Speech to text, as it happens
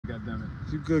goddammit.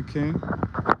 You good, King?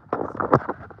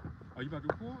 Are you about to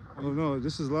record? Oh no,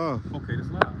 this is live. Okay, this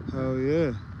live. Hell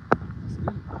yeah.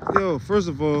 Yo, first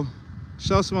of all,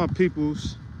 shout out to my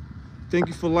peoples. Thank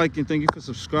you for liking, thank you for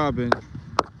subscribing.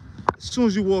 As soon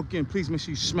as you walk in, please make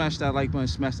sure you smash that like button,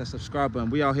 smash that subscribe button.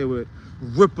 We out here with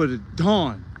Ripper the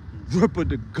Dawn, Ripper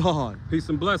the God. Peace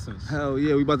and blessings. Hell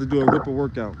yeah, we about to do a Ripper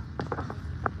workout.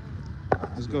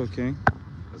 Let's go, King.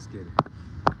 Let's get it.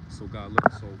 So God,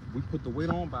 look, so we put the weight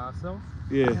on by ourselves?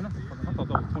 Yeah. Man, I thought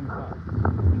that was 25.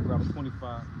 I'm gonna grab a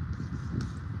 25.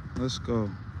 Let's go.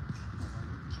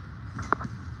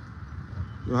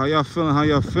 Yo, how y'all feeling? How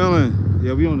y'all feeling?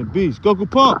 Yeah, we on the beach. Goku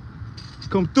Pump,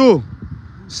 come through.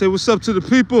 Say what's up to the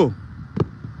people.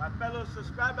 My fellow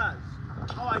subscribers,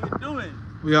 how are you doing?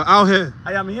 We are out here.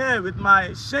 I am here with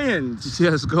my Cheyennes.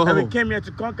 Yes, go. And we came here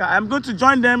to conquer. I'm going to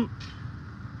join them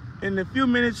in a few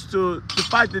minutes to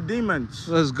fight the demons.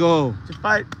 Let's go. To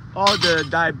fight all the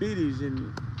diabetes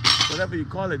and whatever you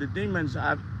call it. The demons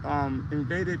have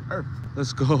invaded Earth.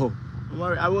 Let's go. Don't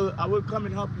worry, I will come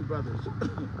and help you, brothers.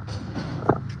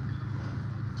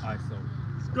 Alright, so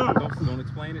Let's go. don't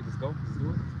explain it, just go. Just do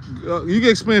it. You can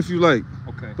explain if you like.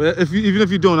 Okay. But even if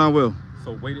you don't, I will.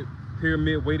 So weighted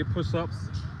pyramid, weighted push-ups.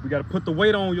 We gotta put the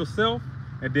weight on yourself,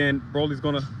 and then Broly's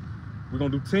we're gonna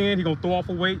do 10, he's gonna throw off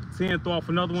a weight, 10, throw off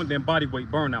another one, then body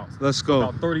weight burnouts. Let's go.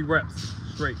 About 30 reps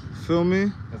straight. Feel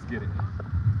me? Let's get it.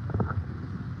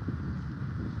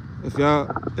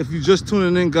 If you just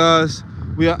tuning in, guys,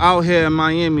 we are out here in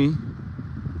Miami.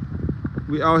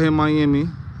 We out here in Miami.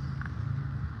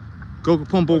 Goku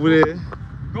Pump over there.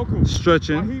 Goku,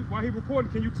 Stretching. While he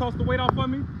recording, can you toss the weight off for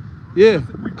me? Yeah,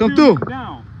 We come clearing through it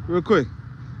down. real quick.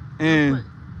 And quick.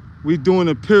 we doing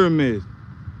a pyramid.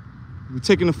 We're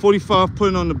taking the 45,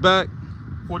 putting on the back.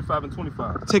 45 and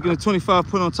 25. Taking the 25,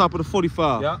 putting on top of the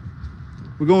 45. Yeah.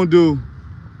 We're gonna do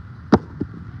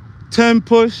 10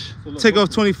 push, So look, take off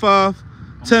 25,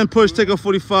 10 push, take off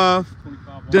 45,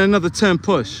 25 then another 10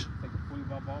 push. Take the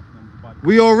 45 off, then body.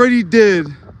 We already did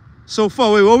so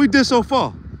far. Wait, what we did so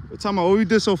far? We're talking about what we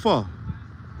did so far.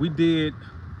 We did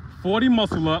 40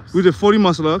 muscle ups. We did 40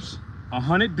 muscle ups,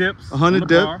 100 dips. 100 on the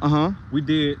dip, bar. We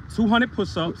did 200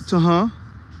 push-ups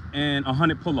and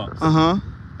 100 pull-ups.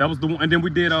 That was the one. And then we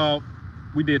did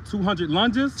 200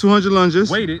 lunges. 200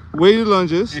 lunges. Weighted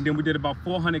lunges. And then we did about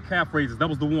 400 calf raises. That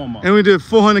was the warm-up. And we did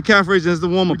 400 calf raises as the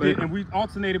warm-up. And we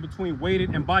alternated between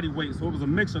weighted and body weight. So it was a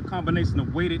mixture, combination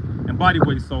of weighted and body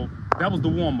weight. So that was the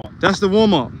warm-up. That's the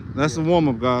warm-up. That's the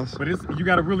warm-up, guys. But you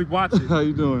got to really watch it. How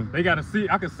you doing? They got to see.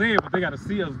 I can say it, but they got to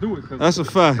see us do it. That's a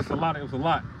fact. It's a lot. It was a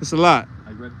lot. It's a lot.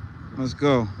 Are you ready? Let's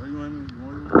go. What do you want me to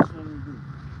do?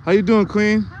 How you doing,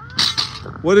 Queen?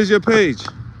 What is your page?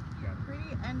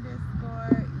 Pretty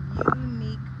underscore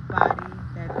unique body.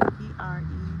 That's PRETTY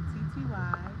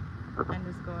underscore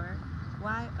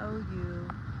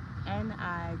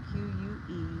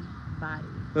YOUNIQUE body.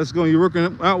 Let's go. You're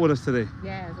working out with us today.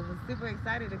 Yes, I was super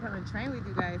excited to come and train with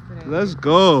you guys today. Let's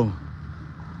go.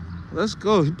 Let's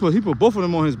go. He put both of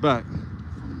them on his back.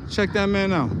 Check that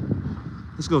man out.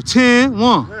 Let's go. 10,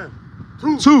 1,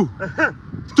 2,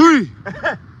 3,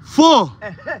 4,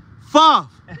 5,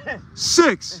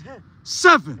 6,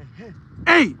 7,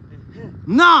 8,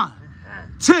 9,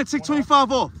 10. Take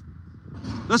 25 off.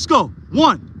 Let's go.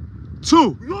 1,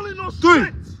 2, You only know 3,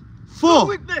 strength. 4,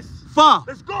 Weakness. 5,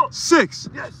 Let's go. 6,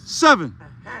 Yes. 7,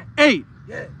 8,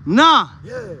 Yeah. 9,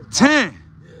 Yeah. 10.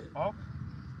 Off.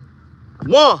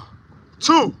 1,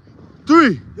 2,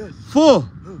 3, Yes. 4,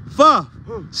 5,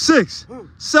 6,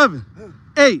 7,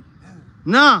 8,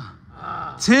 9,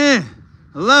 10,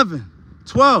 11,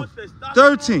 12,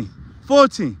 13,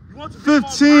 14, You want to be more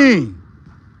 15.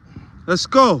 Let's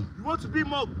go. You want to be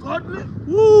more godly?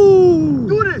 Woo!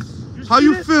 Do this. How see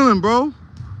you this? feeling, bro?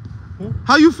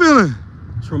 How you feeling?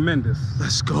 Tremendous.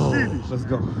 Let's go. Let's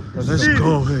go. Let's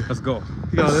go. Here. Let's go.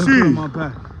 You gotta Let's put it see. on my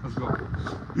back. Let's go.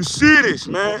 You see this,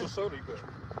 man? Nah, it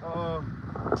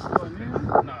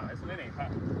ain't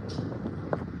hot.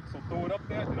 So throw it up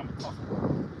there, then I'm gonna toss it.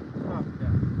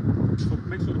 So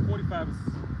make sure the 45 is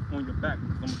on your back,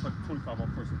 because I'm gonna cut the 25 off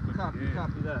first. Copy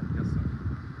that. Yes, sir.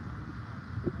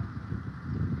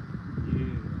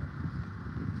 Yeah.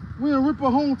 We're in Ripper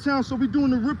hometown, so we doing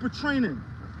the Ripper training.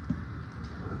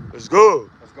 Let's go.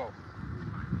 Let's go.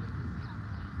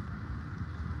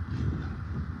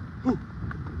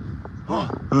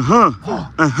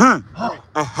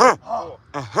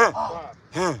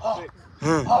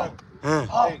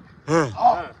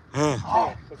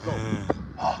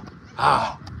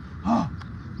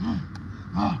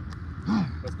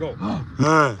 Let's go.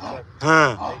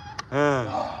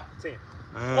 10.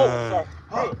 Oh,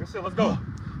 sorry. Good shit, let's go.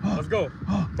 Let's go.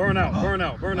 Burn out, burn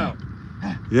out, burn out.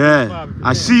 Yeah.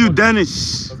 I see you,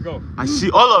 Dennis. Let's go. I see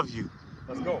all of you.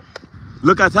 Let's go.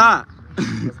 Look at her.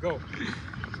 Let's go.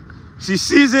 She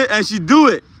sees it and she do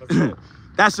it. Let's go.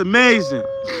 That's amazing.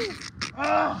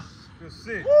 Good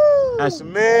shit. That's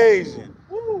amazing.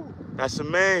 That's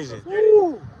amazing.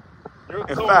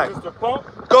 In fact, Mr. Pump.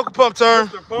 Goku Pump turn.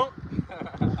 Mr. Pump.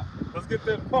 Let's get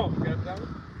that pump, goddammit.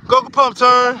 Goku Pump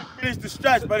turn. Finish the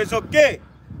stretch, but it's okay.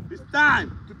 It's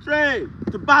time to train,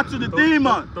 to battle the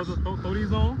demon. Throw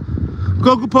these on.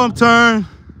 Goku Pump turn.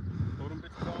 Throw them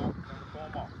bitches on. Throw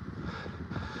them off.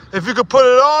 If you could put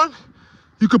it on,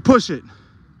 you could push it.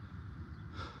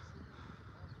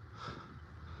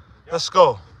 Let's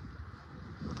go.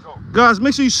 Let's go. Guys,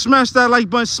 make sure you smash that like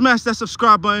button, smash that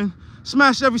subscribe button,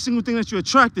 smash every single thing that you're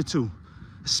attracted to.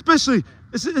 Especially,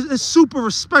 it's super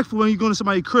respectful when you go into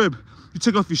somebody's crib, you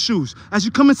take off your shoes. As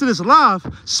you come into this live,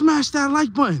 smash that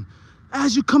like button.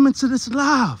 As you come into this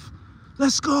live,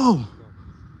 let's go.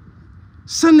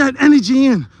 Send that energy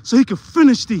in so he can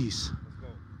finish these.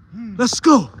 Let's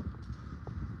go.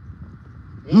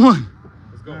 1.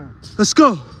 Let's go. Let's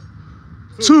go.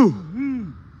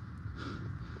 2.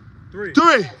 3.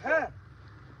 3.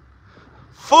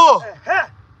 4.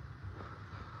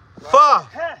 5.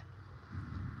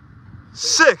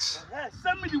 6.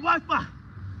 Send me the Wi-Fi.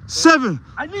 7.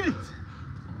 I need it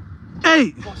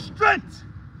 8. for strength,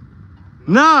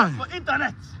 9. for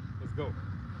internet. Let's go.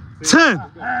 10.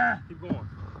 Keep going.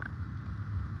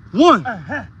 1.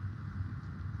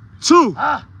 2.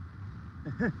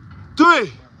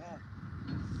 3.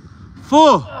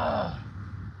 4.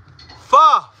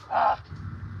 5.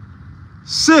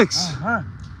 6.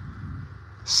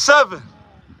 7.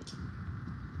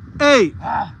 8.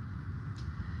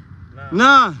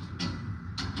 9.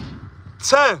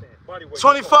 10. Body weight.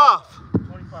 25.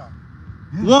 25.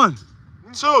 1,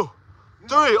 2,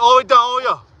 3, all the way down, all the way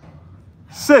up.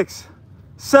 6,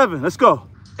 7, let's go.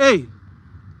 8,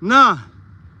 9,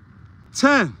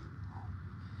 10.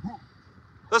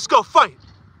 Let's go, fight.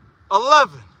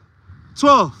 11,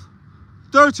 12,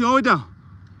 13, all the way down.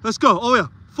 Let's go, all the way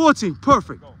up. 14,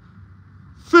 perfect.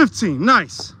 15,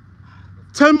 nice.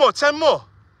 10 more, 10 more.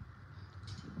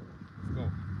 Let's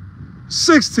go.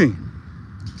 16,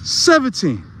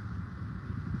 17,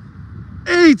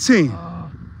 18.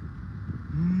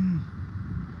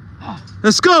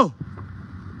 Let's go.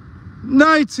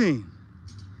 19,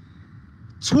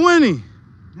 20.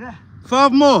 Yeah.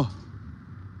 5 more.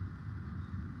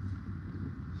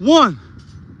 1.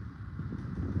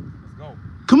 Let's go.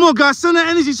 Come on, guys. Send that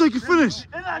energy so you can finish.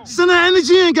 Energy. Send that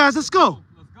energy in, guys. Let's go.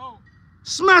 Let's go.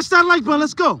 Smash that like button.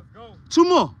 Let's go. Let's go. 2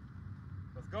 more.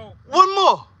 Let's go. 1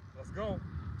 more. Let's go.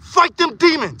 Fight them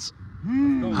demons.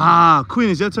 Let's go. Ah, Queen,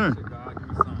 it's your turn. God, give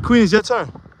me some. Queen, it's your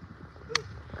turn.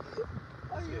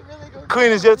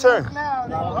 Queen, it's your turn.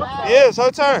 Yeah, it's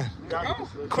her turn.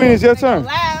 Queen, it's your turn.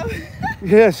 Laugh.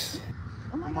 Yes.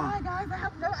 Oh my God, guys, I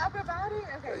have no upper body.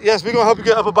 Okay. Yes, we're going to help you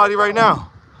get upper body right now.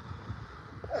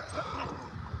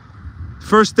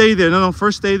 First stay there. No,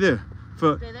 first stay there.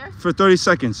 Stay there? For 30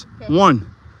 seconds. Okay. 1,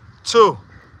 2,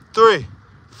 3,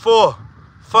 4,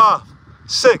 5,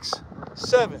 6,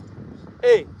 7,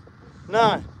 8,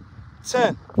 9,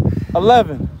 10,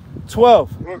 11,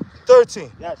 12,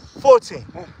 13, 14,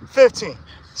 15,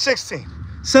 16,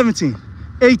 17,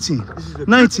 18,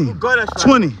 19,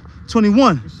 20,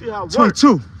 21, See how it works.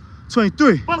 22,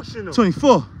 23, Functional.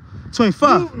 24,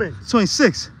 25, Movement.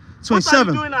 26, What are you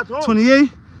 27, doing at home?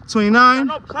 28, 29, You're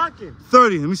not planking.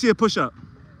 30. Let me see a push up.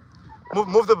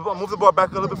 Move the bar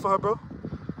back a little bit for her, bro.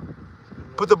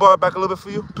 Put the bar back a little bit for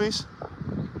you, please.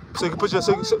 So you can put your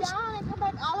Down and come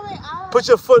back all the way out. put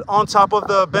your foot on top of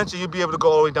the bench and you'll be able to go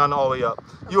all the way down and all the way up.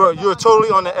 You were totally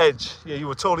on the edge. Yeah, you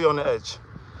were totally on the edge.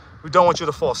 We don't want you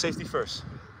to fall. Safety first.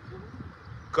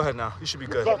 Go ahead now. You should be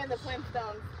good. Even the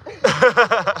Flintstones.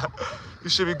 You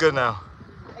should be good now.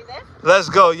 Like this? Let's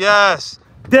go. Yes.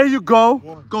 There you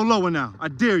go. Go lower now. I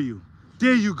dare you.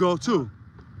 There you go. 2,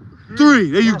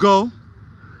 3. There you go.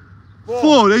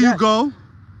 4. There you go.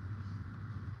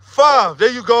 5.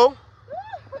 There you go.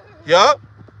 Yup.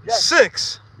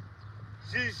 6.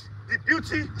 She's the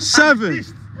beauty and the 7.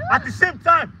 beast at the same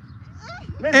time.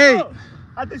 Let's 8. go.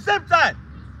 At the same time.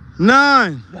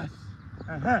 9. Yes.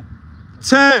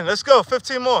 10. Let's go.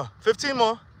 15 more. 15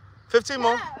 more. 15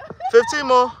 more. 15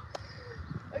 more.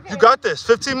 Okay. You got this.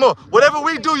 15 more. Whatever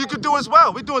we do, you can do as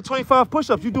well. We're doing 25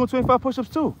 push-ups. You're doing 25 push-ups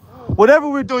too. Whatever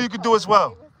we're doing, you can do as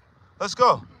well. Let's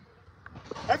go.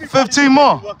 Everybody 15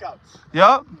 more. workouts.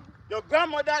 Yup. Your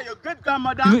grandmother, your great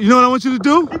grandmother, You know what I want you to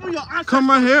do? even your ancestors. Come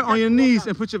right here on your knees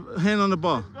and put your hand on the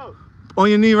bar. Go. On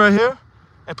your knee right here.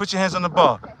 and put your hands on the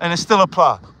bar, and then still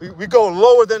apply. We go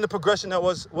lower than the progression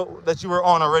that you were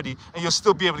on already, and you'll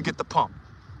still be able to get the pump.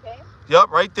 Okay. Yep,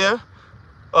 right there.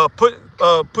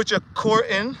 Put your core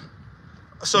in.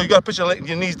 So you gotta put your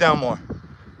knees down more.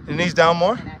 Your knees down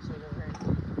more.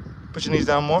 Put your knees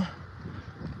down more.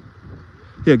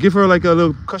 Yeah, give her like a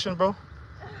little cushion, bro.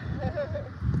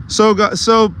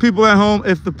 So people at home,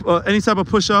 if any type of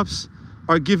push-ups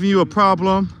are giving you a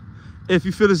problem, if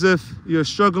you feel as if you're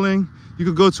struggling, you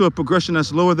could go to a progression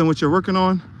that's lower than what you're working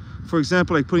on. For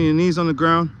example, like putting your knees on the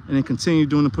ground and then continue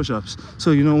doing the push-ups.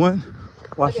 So you know what?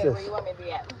 Watch Okay, this. where you want me to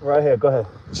be at? Right here, go ahead.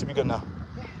 It should be good now.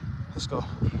 Let's go.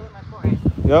 Where my core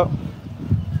is. Yep.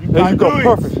 There you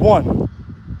go, perfect. 1,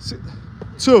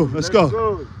 2, let's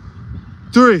go.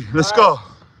 3, let's go.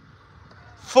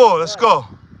 4, let's go.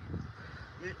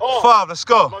 5, let's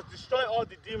go. Must destroy all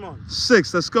the demons.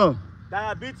 6, let's go.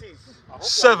 Diabetes.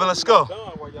 7, let's go.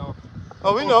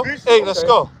 Oh, we know. 8, let's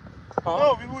go.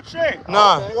 No, we will train. 9,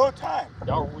 The whole time.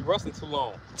 Y'all, we resting too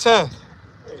long. 10,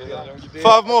 Yeah,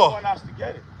 5 more. Someone has to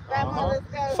get it. Grandma, let's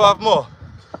go. 5 more.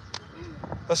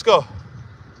 Let's go.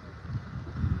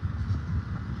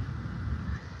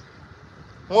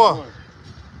 1,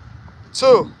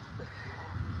 2,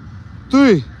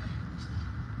 3,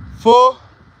 4.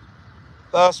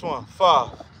 Last one. 5.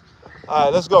 All right,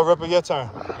 let's go, Ripper. Your turn.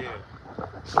 Yeah.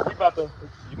 So we about to,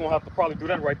 you're going to have to probably do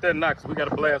that right there next. We got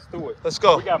to blast through it. Let's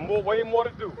go. We got way more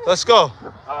to do. Let's go.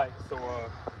 All right, so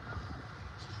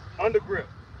under grip.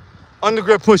 Under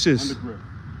grip pushes. Under grip.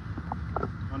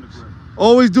 Under grip.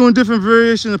 Always doing different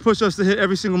variations of push-ups to hit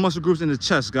every single muscle groups in the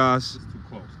chest, guys. It's too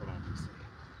close. Hold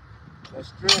on.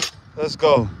 Let's train. Let's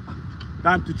go.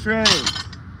 Time to train.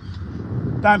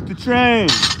 Time to train.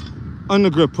 Under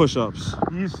grip push-ups.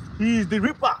 He's the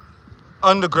Ripper.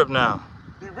 Under grip now.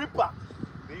 The Ripper.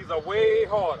 These are way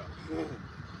harder.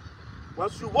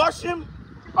 Once you watch him,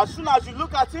 as soon as you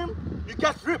look at him, you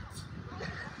get ripped.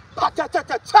 Pa, cha, cha,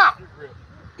 cha, cha.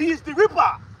 He is the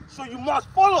Ripper, so you must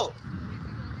follow.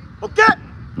 Okay?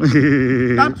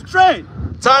 Time to train.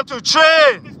 Time to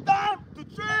train. It's time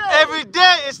to train. Every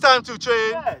day it's time to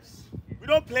train. Yes. We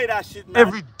don't play that shit, man.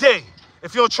 Every day.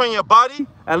 If you don't train your body,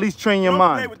 at least train your we don't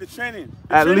mind. play with the training.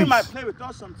 The At training least. might play with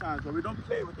us sometimes, but we don't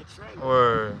play with the training.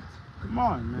 Word. Come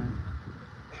on, man.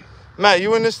 Matt,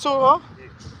 you in this too, huh?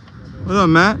 What's up,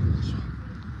 Matt?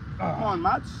 Come on,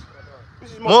 Matt.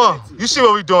 This is Come on. mobility. You see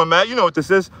what we doing, Matt. You know what this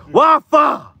is.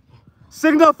 Wi-Fi.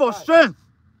 Signal for strength.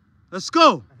 Let's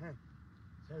go.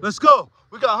 Let's go.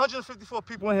 We got 154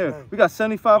 people in here. We got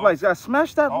 75 likes. Gotta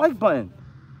smash that like button.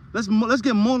 Let's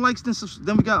get more likes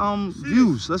than we got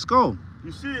views. Let's go.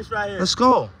 You see this right here? Let's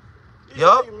go. This is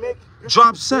how Yup. you make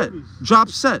Drop beautiful set. babies. Drop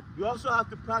set. You also have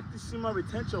to practice semen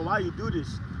retention while you do this,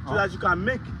 so that you can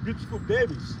make beautiful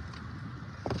babies.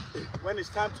 When it's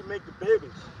time to make the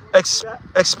babies.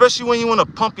 Especially when you want to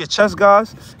pump your chest,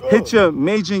 guys. Hit your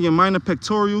major and your minor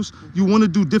pectorals. You want to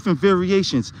do different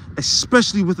variations,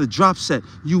 especially with a drop set.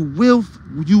 You will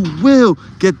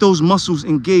get those muscles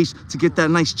engaged to get that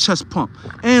nice chest pump.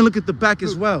 And look at the back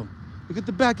as well. Look at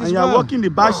the back as And well. you're working the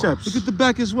biceps. Look at the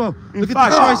back as well. In Look at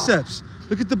fact- the triceps.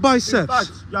 Look at the In biceps.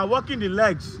 fact, you are working the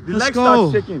legs. The Let's legs go.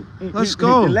 start shaking. Let's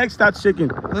go. The legs start shaking.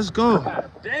 Let's go.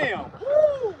 Damn.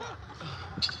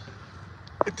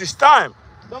 It is time.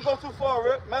 Don't go too far,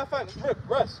 Rick. Matter of fact, Rick,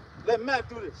 rest. Let Matt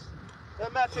do this.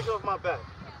 Let Matt take it off my back.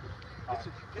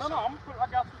 No, I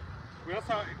got you. Well, that's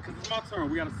how, because it's my turn.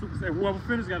 We got a super set. Whoever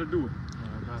finishes got to do it.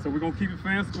 So we're going to keep it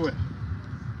fair and square.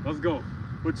 Let's go.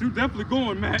 But you definitely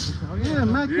going, Matt. Oh, yeah,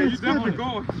 Matt Yeah, can't you skip definitely it.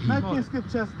 going. Matt can't skip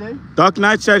chest day. Dark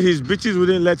Knight said his bitches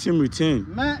wouldn't let him retain.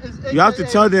 Matt is You have to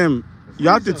AKA tell them. You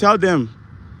have to Freezer. tell them.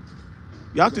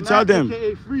 You have to tell Matt, them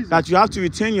AKA Freezer. that you have to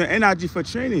retain your energy for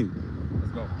training.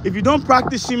 Let's go. If you don't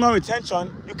practice semen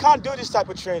retention, you can't do this type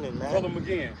of training, Tell man. them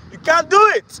again. You can't do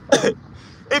it.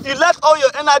 If you let all your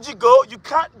energy go, you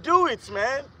can't do it,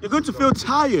 man. You're going to feel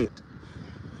tired.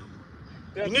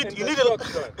 You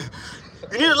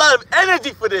need a lot of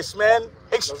energy for this, man.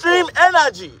 Extreme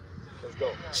energy. Let's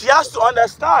go. She has to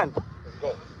understand. Let's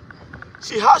go.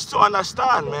 She has to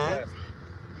understand, man.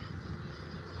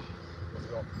 Let's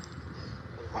go.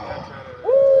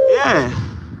 Yeah.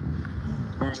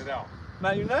 Burn it out.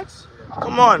 Matt, you next?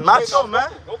 Come on, Matt. Go,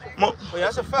 Matt. Go for it. Mo- Oh, yeah,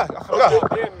 that's a fact. I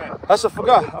forgot. Yeah, man. That's a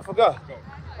forgot. I forgot.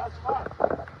 Let's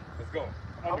go.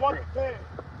 I Under want grip. to play.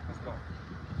 Let's go.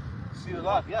 See the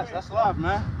live? Yes, that's live,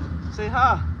 man. Say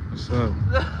hi. What's up?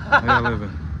 How y'all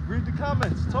living? Read the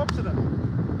comments. Talk to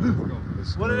them. Let's go.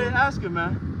 Let's What go. are they asking,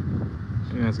 man?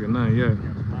 She ain't asking nothing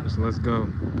yet. So let's go.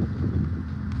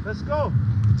 Let's go.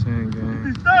 10 game.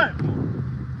 It is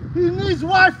time. He needs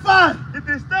Wi-Fi. It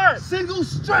is time. Single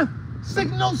strength.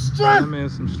 Signal That strength. man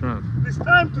some strength. It's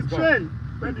time to go. train.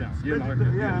 Bend down. Yeah, Yeah,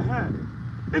 no, yeah. It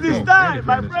Let's is go. time,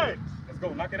 my Independence. friend. Let's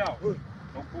go. Knock it out. No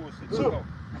bullshit. Let's Two. go.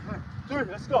 3,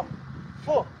 let's go.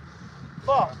 4,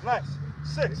 5, nice.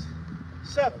 6,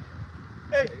 7,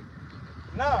 8,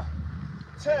 9,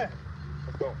 10.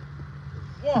 Let's go.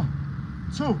 1,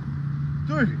 2,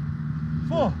 3,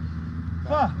 4,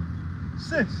 5,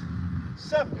 6,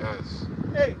 7, Yes.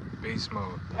 8, Beast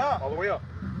mode. 9, All the way up.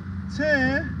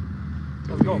 10.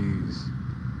 Let's go. Please.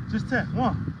 Just 10.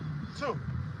 1, 2,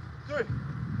 3,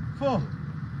 4,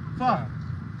 5,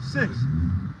 6,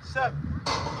 7,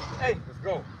 8, Let's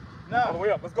go. All the 9, way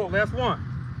up. Let's go. Last one.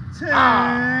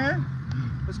 10.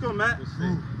 Let's go, Matt.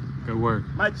 Good work.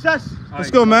 My chest.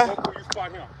 Let's go, Matt. You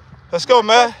spot him. Let's go,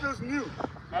 Matt. Feels new.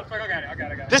 Matter of fact, I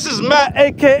got it. This is Matt,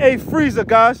 aka Freezer,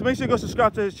 guys. Make sure you go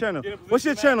subscribe to his channel. What's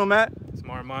your channel, Matt?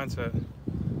 Smart mindset.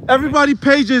 Everybody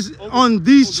pages on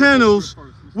these channels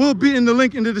will be in the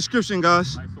link in the description,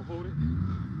 guys. All right, so hold it.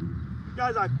 You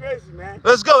guys are crazy, man.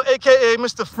 Let's go, aka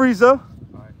Mr. Freezer.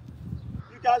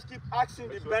 You guys keep asking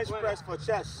the bench press for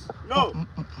chest. No.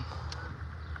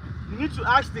 You need to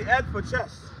ask the head for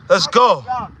chest. Let's Ask go. the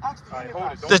ground, ask the All right,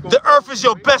 universe. hold it. The earth is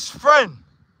your best friend.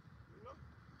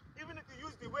 Even if you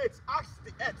use the weights, ask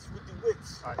the head with the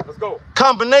weights. All right, let's go.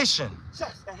 Combination.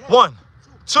 Chest, ahead. 1,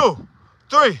 2,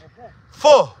 3,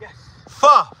 4, Yes.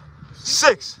 5,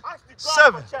 6, Ask the ground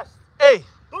 7, for chest. 8,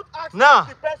 Don't ask 9,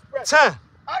 the bench press. 10,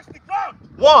 Ask the ground.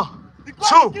 1, The ground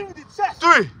 2, will give you the chest.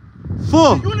 3,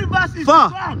 4, The universe is 5,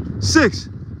 the ground. 6,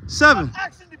 7, Stop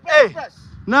asking the bench 8, press.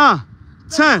 9,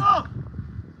 10. Let's go.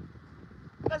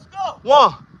 Let's go.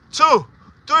 1, 2,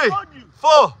 3,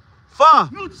 4,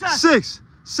 5, New chest. 6,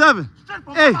 7, Straight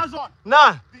from 8, Amazon.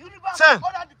 9. The universe 10. will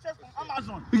order the chest from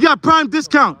Amazon. You got prime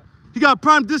discount. You got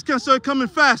prime discount, so it coming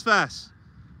fast.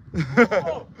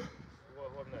 Oh.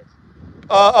 What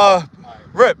next?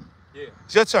 Rip, Yeah.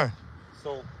 it's your turn.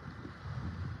 So, what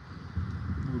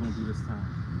we're gonna do this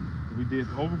time? We did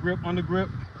the over grip, under grip.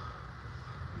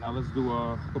 Now let's do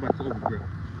go back to over grip.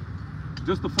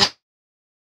 Just the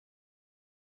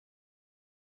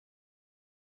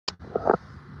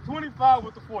 25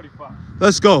 with the 45.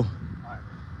 Let's go.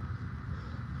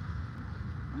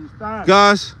 Understand?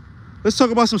 Guys, let's talk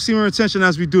about some semen retention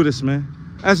as we do this, man.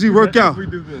 As we work out. We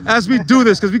do this. As we do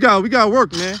this, because we got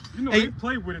work, man. You know Hey, they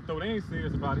play with it though. They ain't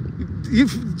serious about it. you,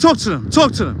 talk to them.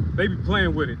 Talk to them. They be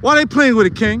playing with it, Why they playing with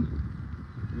it, King?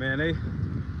 man.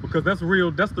 Because that's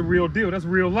real. That's the real deal. That's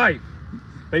real life.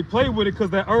 They play with it because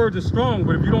that urge is strong.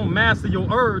 But if you don't master your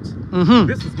urge,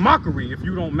 this is mockery. If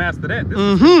you don't master that, this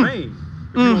is insane.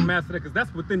 If you don't master that, because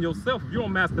that's within yourself. If you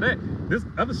don't master that, this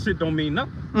other shit don't mean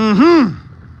nothing.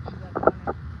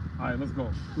 All right, let's go.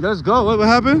 Let's go. What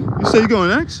happened? You say you going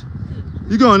next?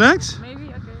 You going next? Maybe,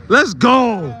 okay. Let's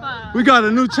go. We got a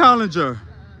new challenger.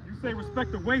 You say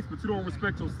respect the waist, but you don't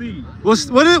respect your seed. What?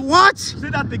 Say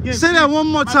that again. Say that one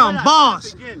more My time. brother,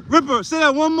 Boss. say that again. Ripper, say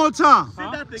that one more time.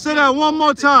 Huh? Say that one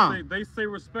more time. They say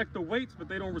respect the weights, but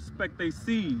they don't respect their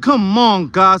seed. Come on,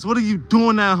 guys. What are you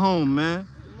doing at home, man?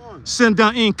 Come on. Sitting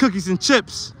down eating cookies and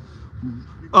chips.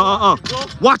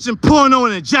 Watching porno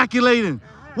and ejaculating.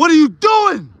 What are you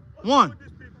doing? 1,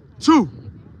 2,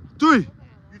 3,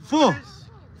 4,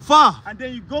 5. And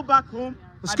then you go back home.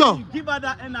 Let's and go. Then you give her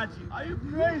that energy. Are you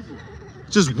crazy?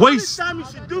 Just The only waste. time you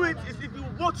should do it is if you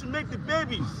want to make the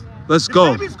babies. Let's The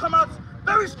go. babies come out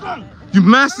very strong. You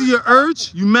master your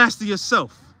urge, you master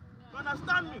yourself. You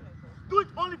understand me? Do it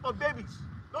only for babies.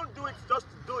 Don't do it just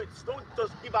to do it. Don't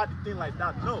just give out the thing like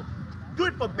that. No. Do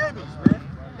it for babies, man.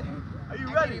 Are you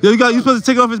ready? Yo, you supposed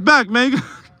to take it off his back, man.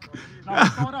 No,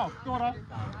 throw it off. Throw it off.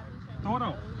 Throw it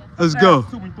off. Let's go.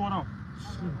 Throw it off.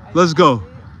 Let's go.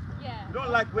 We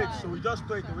don't like weights, so we just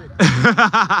throw it away.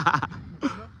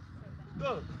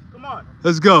 Go. Come on.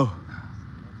 Let's go.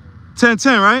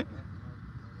 10-10, right?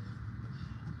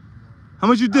 How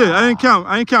much you did? I didn't count.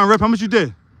 Rep. How much you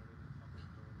did?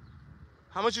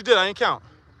 How much you did? I didn't count.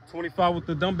 25 with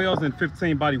the dumbbells and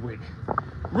 15 body weight.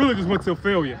 Really just went till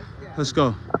failure. Let's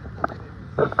go.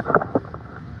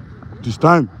 This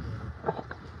time.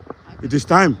 It is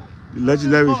time. The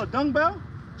legendary. Oh, dumbbell?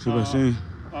 See what I'm saying?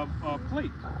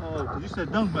 Plate. Oh, you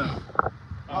said dumbbell.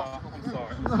 I'm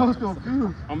sorry. I was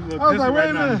confused. I'm a little I was dizzy like, wait right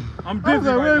a now. minute. I'm I was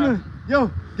dizzy like, wait right a now. minute.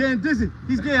 Yo, getting dizzy.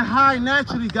 He's getting high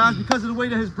naturally, guys, because of the way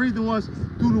that his breathing was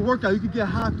through the workout. You could get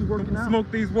high through working out.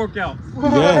 Smoke these workouts.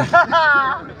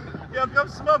 Yeah. Yo, come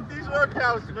smoke these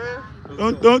workouts,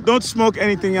 man. Don't smoke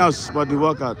anything else but the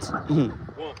workouts. 1,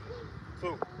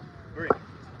 2, 3,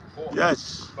 4,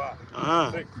 Yes. 5,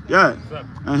 6, Yeah. 7,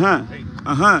 Uh-huh. 8,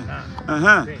 Uh-huh. 9,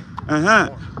 Uh-huh. 10, Uh-huh.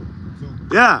 1,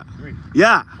 2, Yeah. 3,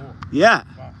 Yeah. 4, Yeah.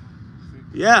 5, 6,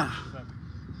 Yeah. 7,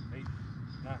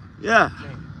 Yeah.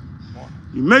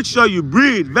 You make sure you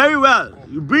breathe very well.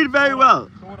 You breathe very well.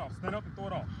 Throw it off. Stand up and throw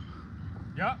it off.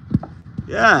 Yup.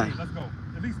 Yeah. Let's go.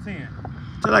 At least 10.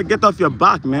 Till I get off your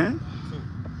back, man. 2,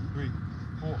 3,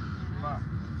 4, 5,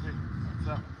 6,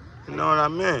 7, You know what I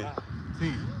mean?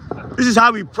 10. This is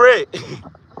how we pray.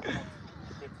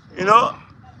 You know?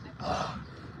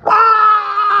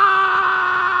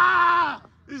 Ah!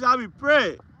 This is how we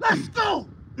pray. Let's go.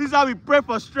 This is how we pray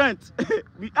for strength.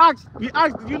 we ask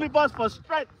the universe for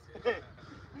strength. This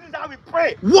is how we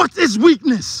pray. What is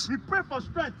weakness? We pray for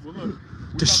strength. Well, look.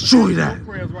 Destroy that.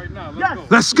 Prayers right now. Yes.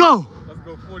 Let's go. Let's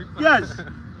go. Let's go 45. Yes.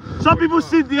 Some people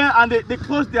sit there and they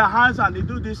close their hands and they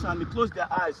do this and they close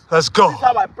their eyes. Let's go. This is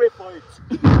how I pray for it.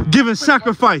 Giving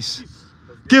sacrifice.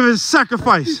 Giving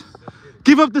sacrifice.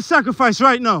 Give up the sacrifice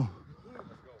right now.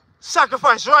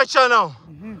 Sacrifice right now.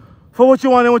 For what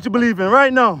you want and what you believe in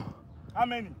right now. How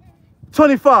many?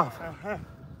 25.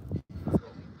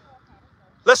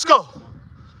 Let's go.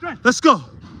 Let's go.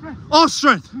 All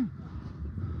strength.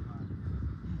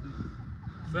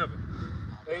 7,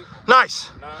 8, Nice.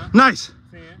 9, Nice.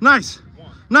 10, Nice. 1,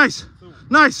 Nice. 2,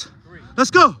 Nice. 3, Let's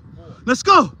go. 4, Let's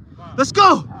go. Let's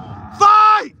go.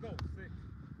 5. go. 6,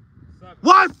 7,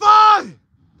 Why 5?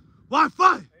 Why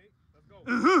 5? 8. Let's go.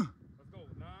 Uh-huh. Let's go.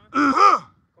 9. Uh-huh.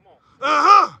 Come on.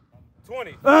 Uh-huh.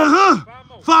 20. Uh-huh. 5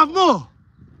 more. 5 more.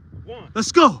 1.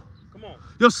 Let's go. Come on.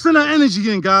 Yo, send that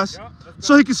energy in, guys. Yeah, let's go.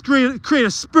 So he can create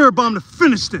a spirit bomb to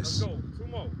finish Let's this. go. 2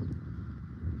 more.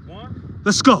 1.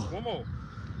 Let's go. 1 more.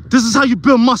 This is how you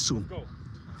build muscle. Let's go.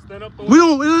 Stand up. We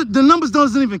don't. The numbers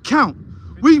doesn't even count.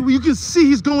 You can see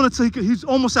he's going until he's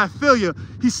almost at failure.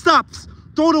 He stops,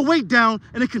 throw the weight down,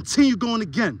 and then continue going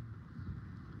again.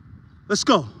 Let's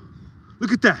go.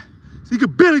 Look at that. He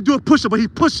could barely do a push-up, but he's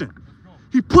pushing.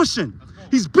 He's pushing.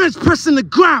 He's bench pressing the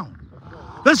ground.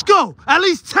 Let's go. At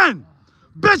least 10.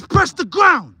 Bench press the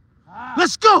ground.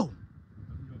 Let's go.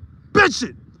 Bench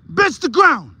it. Bench the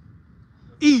ground.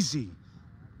 Easy.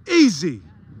 Easy.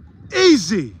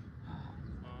 Easy.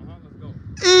 Let's go.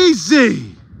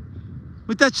 Easy.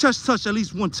 With that chest touch at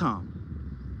least one time.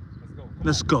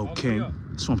 Let's go. Let's go, King.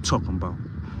 That's what I'm talking about.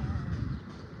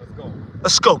 Let's go.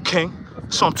 Let's go, King.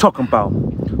 That's what I'm talking about.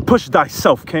 Push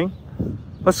thyself, King.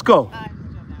 Let's go.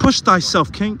 Push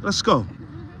thyself, King. Let's go.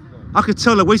 I could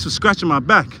tell the weights was scratching my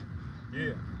back.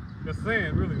 Yeah. Just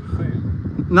saying, really. Just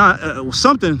saying. Nah,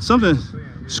 something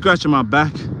scratching my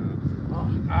back.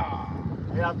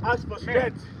 They have asked for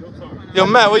strength. Yo,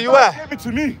 Matt, where you at? Give it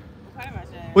to me.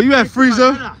 Where you at,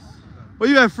 Freezer? Where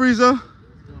you at, Freezer?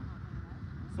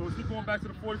 So is he going back to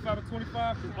the 45 to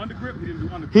 25? Under grip? He didn't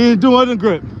do under grip. He didn't do under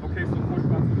grip. Okay, so 45 to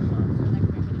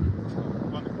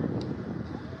 25. Under grip.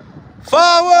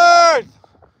 Forward!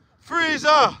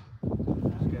 Freezer!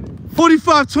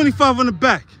 45-25 on the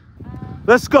back.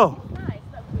 Let's go.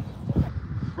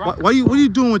 What are you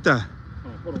doing with that?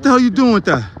 What the hell are you doing with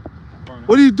that?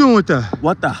 What are you doing with that?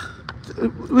 Water.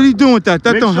 What are you doing with that?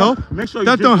 That don't help. Make sure you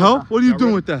That drink don't help. water. What are you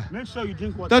doing with that? Make sure you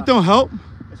drink water. That don't help.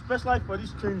 Especially for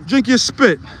this training. Drink your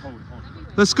spit.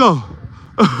 Let's go.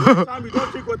 Every time you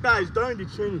don't drink water, it's during the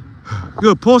training.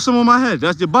 Good. Pour some on my head.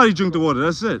 That's your body. Drink the water.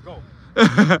 That's it. Go.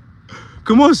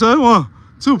 Come on, son. 1,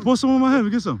 2. Pour some on my head. Let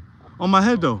me get some. On my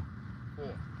head, though. 4,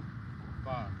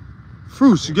 5.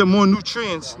 Fruits. You get more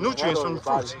nutrients from the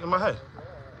fruits in my head.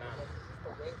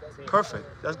 Perfect.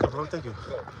 That's good, bro. Thank you.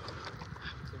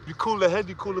 You cool the head,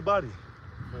 you cool the body.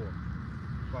 4,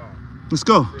 5. Let's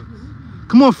go.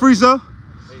 Come on, Freezer.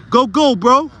 Go,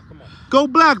 bro. Come on. Go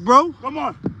black, bro. Come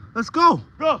on. Let's go.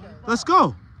 Go. Let's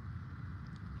go.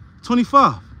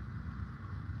 25.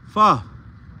 5.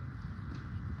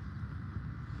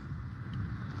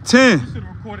 10. You should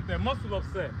have recorded that muscle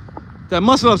upset. That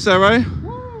muscle upset, right?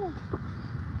 Woo!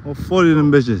 Or 40 of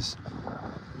them bitches.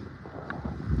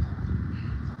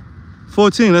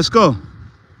 14, let's go.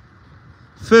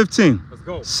 15. Let's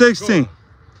go. 16.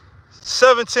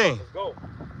 17. Let's go.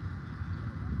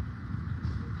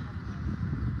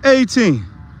 18.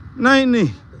 19.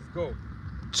 Let's go.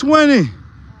 20.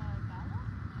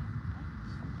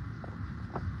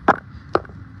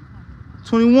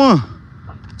 21.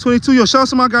 22. Yo, shout out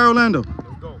to my guy Orlando.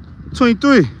 Let's go.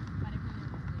 23.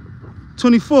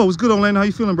 24. What's good, Orlando? How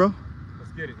you feeling, bro?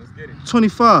 Let's get it. Let's get it.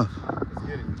 25. Let's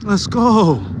get it. Let's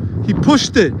go. He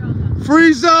pushed it.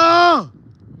 Freezer!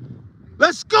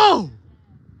 Let's go!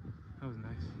 That was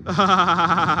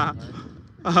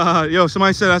nice. Yo,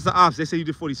 somebody said that's the ops. They say you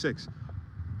did 46.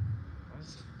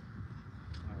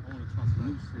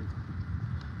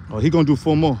 Oh, he gonna do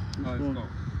 4 more. Let's go.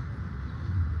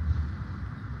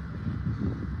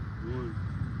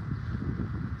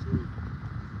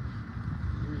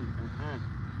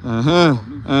 Uh-huh.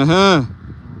 Uh-huh.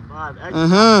 have extra.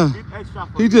 Uh-huh. Did extra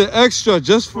for He did extra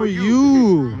just for For you. I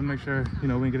you. want to make sure, you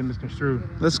know, we ain't get it misconstrued.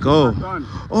 Let's go. Done.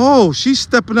 Oh, she's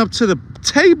stepping up to the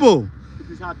table.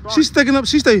 This is how done. She's stepping up.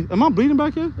 Am I bleeding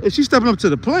back here? Is she stepping up to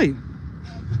the plate?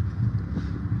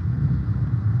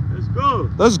 Let's go.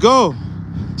 Let's go.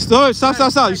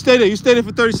 Stop. You stay there. You stay there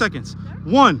for 30 seconds.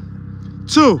 1,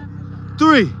 2,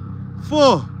 3,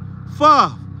 4,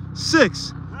 5,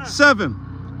 6,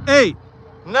 7, 8,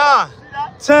 9,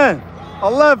 10,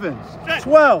 11,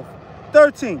 12,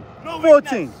 13,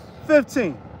 14,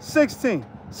 15, 16,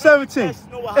 17,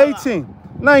 18,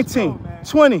 19,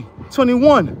 20,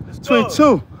 21,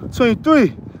 22,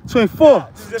 23, 24,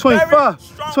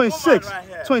 25, 26,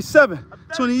 27,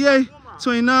 28,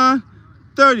 29,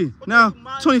 30. Now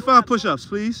 25 push-ups,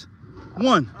 please.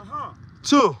 1,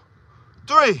 2,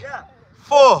 3, Yeah.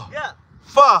 4, Yeah.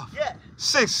 5, Yeah.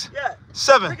 6, Yeah.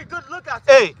 7, Take a good look at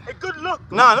 8, it. A good look.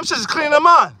 9. Them shits is cleaning them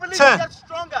on. Hopefully 10, you get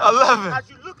stronger. 11, As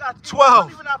you look at it, 12,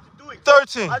 you don't even have to do it.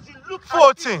 13, As you look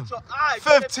 14, at it with your eyes, you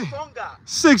get 15, stronger.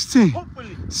 16,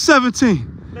 Hopefully.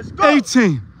 17, Let's go.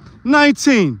 18,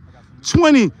 19,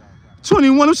 20,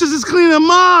 21. Them shits is cleaning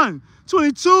them on.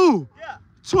 22, Yeah.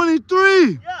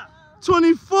 23, Yeah.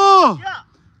 24, Yeah.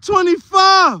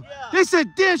 25. Yeah. They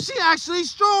said, damn, she actually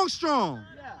strong.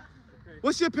 Yeah.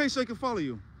 What's your page so I can follow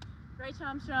you? Rachel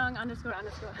Armstrong ___.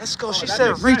 Let's go. She that said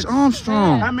makes Rach sense.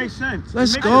 Armstrong. That makes sense.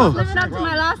 Let's It makes go. a lot of Living up sense. to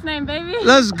my last name, baby.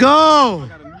 Let's go. I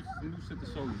got a new shit to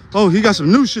show you. Oh, he got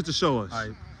some new shit to show us. All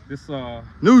right, this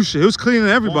New shit. He was cleaning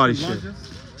everybody's walking shit. lunges,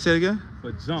 Say it again.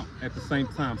 but jump at the same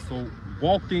time. So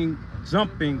walking,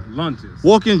 jumping lunges.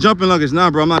 Walking, jumping luggage. Nah,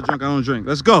 bro, I'm not drunk. I don't drink.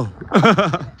 Let's go. All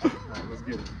right, let's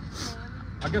get it.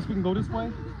 I guess we can go this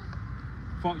way.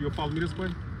 You'll follow me this way.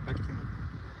 Back to-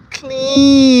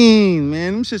 Clean,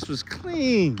 man. Them shits was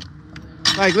clean.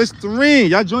 Like, Listerine.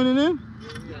 Y'all joining in?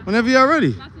 Whenever y'all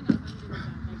ready.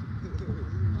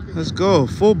 Let's go.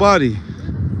 Full body.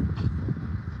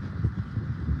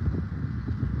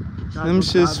 Them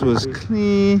shits was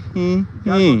clean.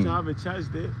 Guys, have a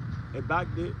chest day, a back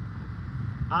day,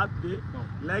 ab day,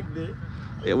 leg day.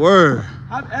 It were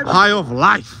Have every high off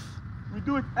life. We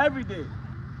do it every day.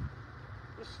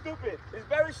 It's stupid. It's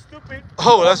very stupid.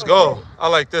 Oh, let's go. I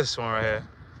like this one right here.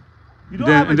 You don't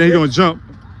have a And then you're day. gonna jump.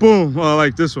 Boom. Oh, I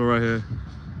like this one right here.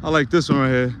 I like this one right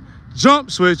here.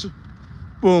 Jump switch.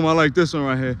 Boom. I like this one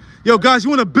right here. Yo, guys, you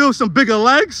wanna build some bigger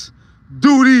legs?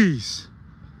 Do these.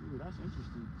 Ooh, that's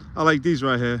interesting. I like these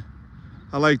right here.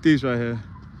 I like these right here.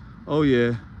 Oh,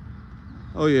 yeah.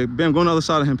 Oh, yeah. Bam, go on the other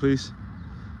side of him, please.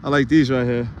 I like these right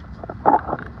here.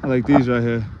 I like these right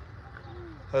here.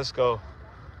 Let's go.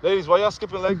 Ladies, why y'all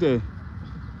skipping leg day?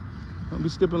 Don't be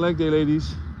skipping leg day,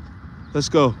 ladies. Let's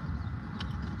go.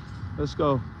 Let's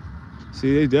go.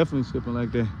 See, they definitely skipping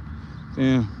leg day.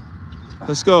 Damn.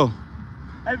 Let's go.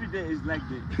 Every day is leg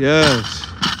day. Yes.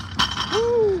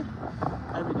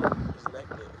 Every day is leg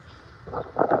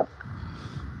day.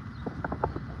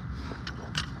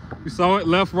 You saw it?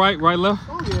 Left, right, left?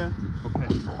 Oh yeah. Okay.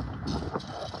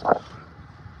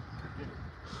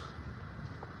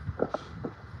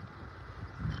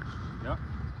 Yep.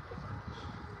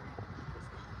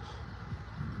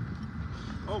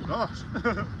 Oh gosh.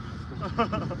 Let's go.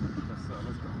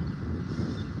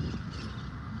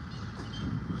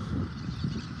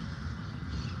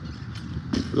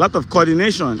 A lot of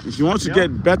coordination. If you want to Yep.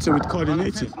 get better with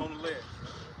coordinating. On the leg.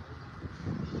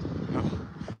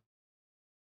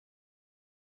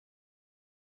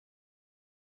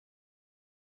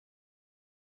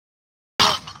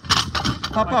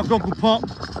 Pop up, Goku pump.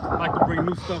 I like to bring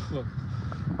new stuff. Look,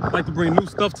 I like to bring new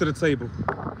stuff to the table.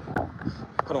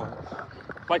 Hold on.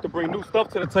 I like to bring new stuff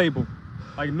to the table,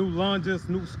 like new lunges,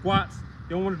 new squats.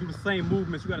 You don't want to do the same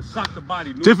movements. You got to shock the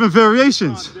body. New Different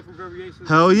variations. different variations.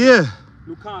 Hell yeah.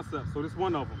 New concepts. So this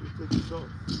one of them.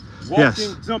 Walking,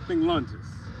 Yes. jumping lunges.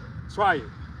 Try it.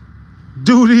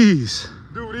 Do these.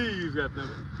 Do these, goddammit.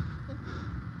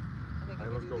 Hey,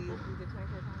 let's go, bro.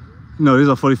 No, these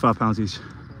are 45 pounds each.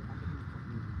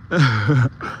 Let's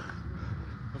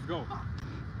go.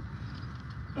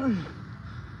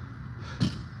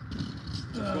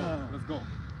 Let's go.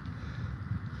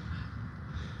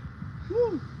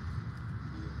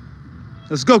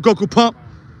 Let's go, Goku pump.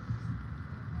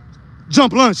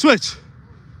 Jump lunge, switch.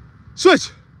 Switch.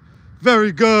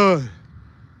 Very good.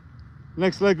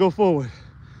 Next leg, go forward.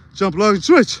 Jump lunge,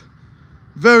 switch.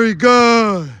 Very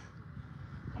good.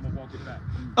 I'm gonna walk it back.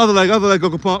 Other leg,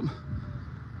 Goku pump.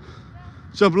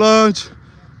 Jump lunge.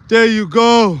 There you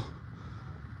go.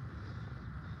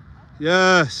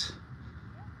 Yes.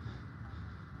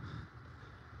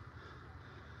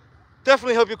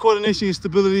 Definitely help your coordination, your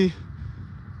stability,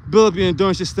 build up your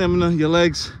endurance, your stamina, your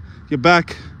legs, your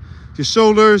back, your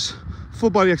shoulders. Full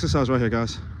body exercise right here,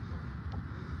 guys.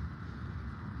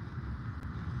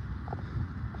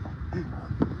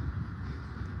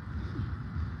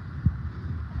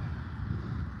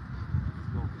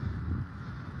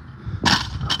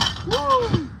 Whoa.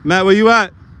 Matt, where you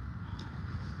at?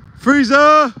 Freezer!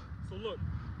 So look,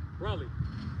 Raleigh,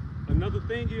 another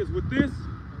thing is with this,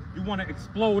 you want to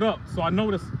explode up. So I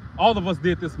noticed all of us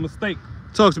did this mistake.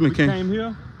 Talk to me, We King. came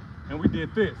here and we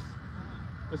did this.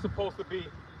 It's supposed to be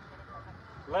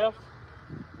left.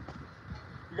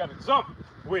 You got to jump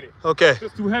with it. Okay. If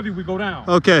it's too heavy, we go down.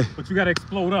 Okay. But you got to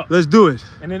explode up. Let's do it.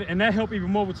 And that help even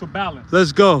more with your balance.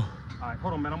 Let's go. All right,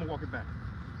 hold on, man. I'm going to walk it back.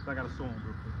 So I got to show him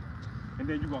real quick. And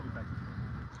then you walk it back.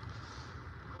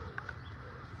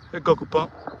 Here, Goku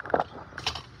Pump.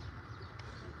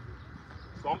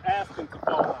 So I'm asking to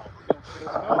fall out. You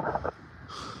know?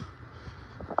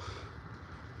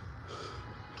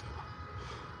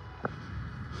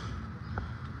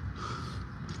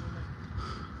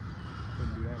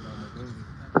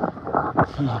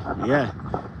 Yeah,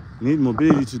 need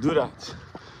mobility to do that.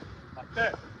 Like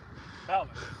that.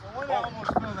 Balance. I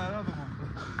almost fell that other one.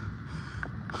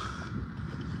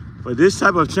 For this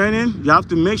type of training, you have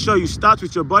to make sure you start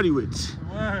with your body weight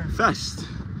Word. first.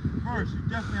 First, you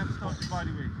definitely have to start your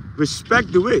body weight,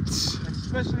 Respect the weight.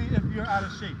 especially if you're out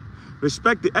of shape.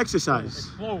 Respect the exercise.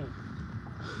 Explode.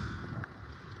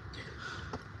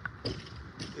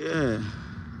 Yeah.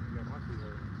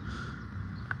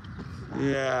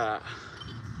 Yeah.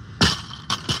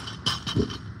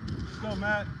 Let's go,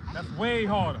 Matt. That's way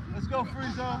harder. Let's go,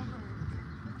 Freezer.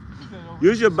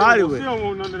 Use your body She weight. don't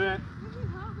want none of that.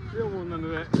 She don't want none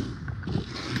of that.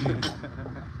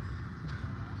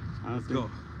 Let's go.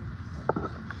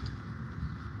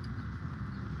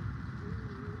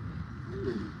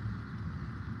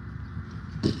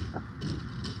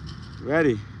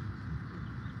 Ready?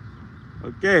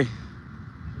 Okay.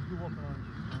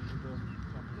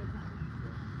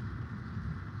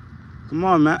 Come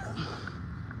on, Matt.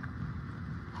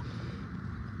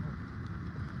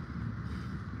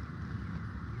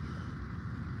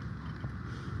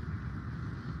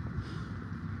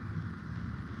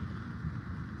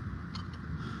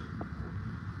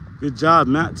 Good job,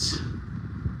 Matt.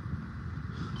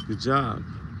 Good job.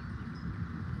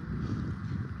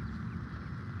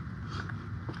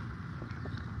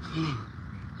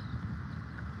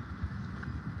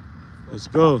 Let's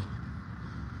go.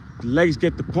 The legs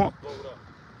get the pump.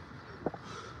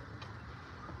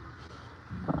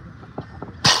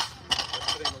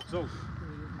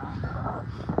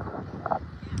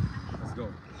 Let's go.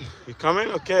 You coming?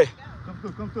 Okay. Come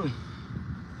through, come through.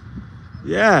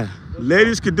 Yeah,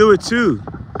 ladies could do it too.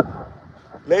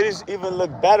 Ladies even look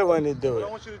better when they do What I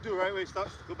it. want you to do, right? Wait, stop.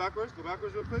 Go backwards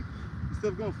real quick. Instead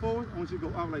of going forward, I want you to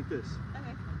go out like this.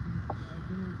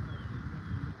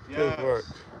 Good work.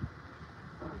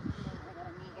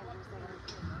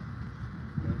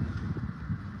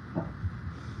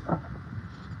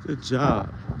 Good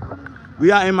job.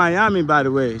 We are in Miami, by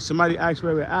the way. Somebody asked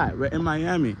where we're at. We're in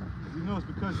Miami. You know it's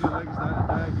because your leg is out of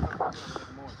diagonal.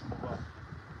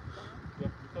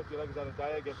 Because your leg is out of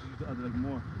diagonal, you have to use the other leg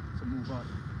more to move up.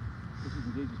 This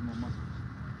engages more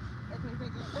muscles.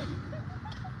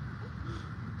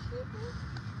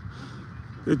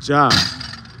 Good job.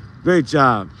 Great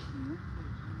job.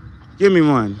 Give me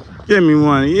one. Give me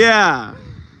one. Yeah.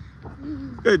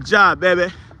 Good job,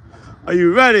 baby. Are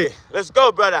you ready? Let's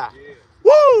go, brother.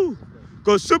 Woo!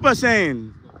 Go Super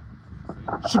Saiyan.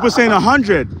 Super Saiyan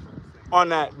 100 on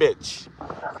that bitch.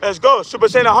 Let's go. Super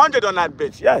Saiyan 100 on that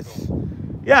bitch. Yes.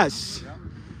 Yes.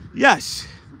 Yes.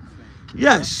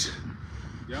 Yes.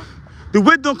 The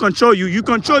weight don't control you. You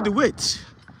control the weight.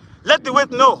 Let the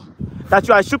weight know that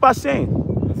you are Super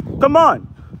Saiyan. Come on.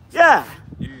 Yeah.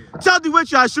 Tell the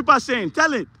weight you are Super Saiyan.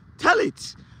 Tell it. Tell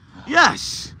it.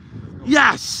 Yes.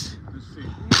 Yes.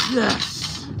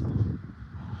 Yes.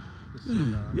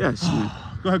 Yes, man.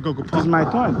 Go ahead, Goku. This is my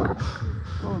turn.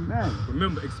 Oh, man.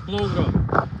 Remember, explode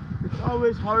up. It's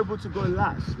always horrible to go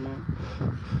last, man.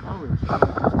 Always.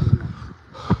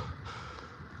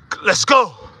 Let's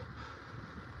go.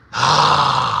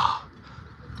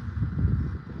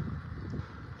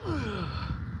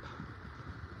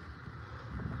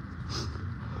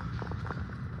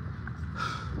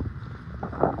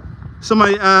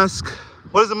 Somebody asked,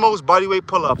 what is the most bodyweight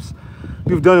pull-ups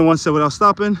you've done in one set without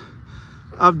stopping?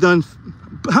 I've done,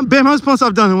 Bam, how many pull-ups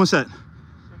I've done in one set?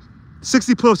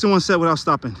 60 pull-ups in one set without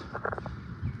stopping.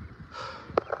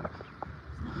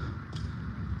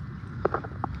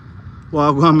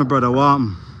 Wagwan, my brother,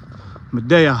 wagwan.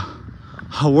 Medea,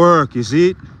 how work, you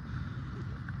see it?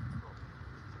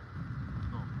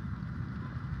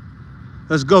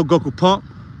 Let's go, Goku Pump.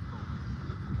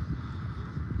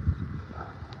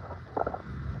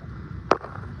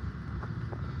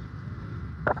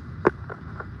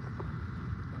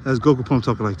 That's Goku Pump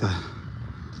talking like that.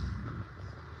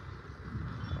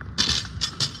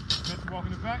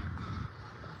 Walking it back.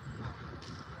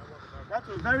 That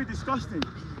was very disgusting,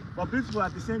 but beautiful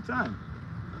at the same time.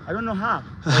 I don't know how.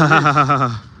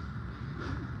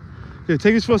 Okay,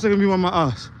 take this for a second, be on my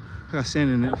ass. I got sand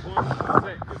in it. It's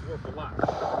worth a lot.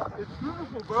 It's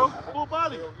beautiful, bro. Full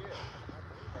body.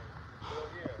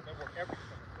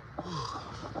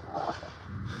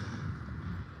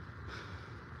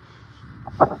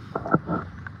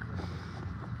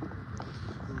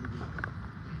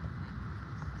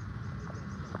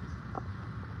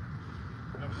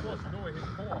 And of course, you know it hits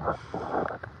core.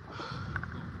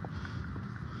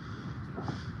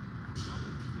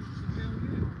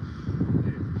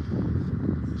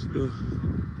 Let's go.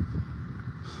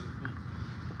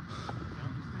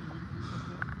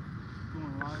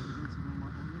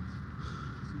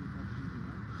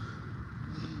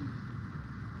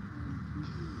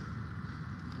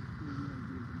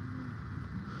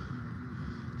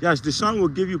 Yes, the sun will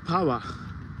give you power.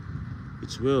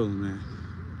 It will, man.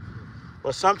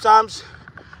 But sometimes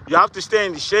you have to stay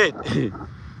in the shade.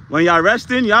 When you're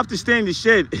resting, you have to stay in the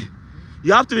shade.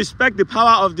 You have to respect the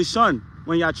power of the sun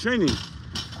when you're training.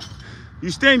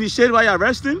 You stay in the shade while you're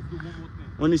resting.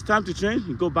 When it's time to train,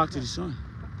 you go back to the sun.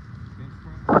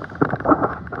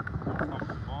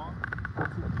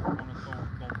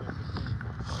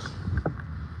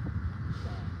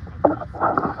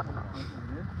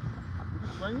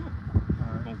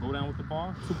 Gonna go down with the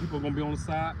bar. 2 people are gonna be on the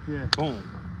side. Yeah. Boom.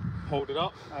 Hold it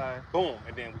up. Alright. Boom.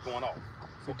 And then we're going off.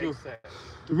 So do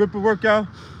The Ripper workout,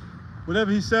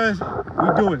 whatever he says, we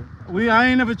do it. I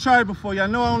ain't never tried before. Y'all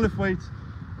know I don't lift weights,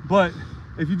 but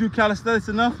if you do calisthenics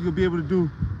enough, you'll be able to do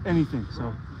anything.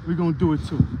 So we're gonna do it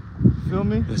too. Feel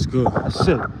me? Let's go. That's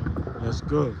it. Let's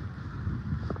go.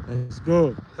 Let's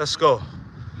go. Let's go.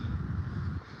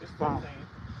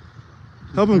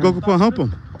 Help him, Goku Pump, help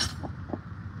him.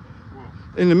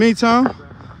 In the meantime,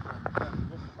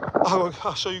 I'll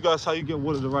show you guys how you get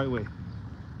water the right way.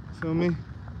 Feel me?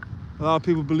 A lot of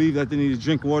people believe that they need to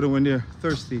drink water when they're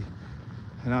thirsty.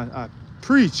 And I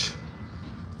preach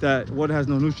that water has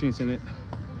no nutrients in it.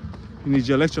 You need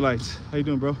your electrolytes. How you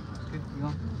doing, bro?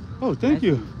 Oh, thank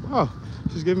you. Oh,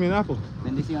 just give me an apple.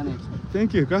 Bendiciones.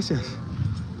 Thank you, gracias.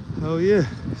 Oh yeah,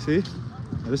 see?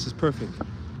 Now, this is perfect.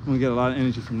 I'm gonna get a lot of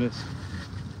energy from this.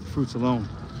 Fruits alone.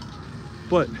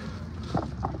 But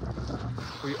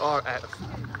we are at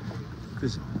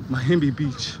this Mahimbi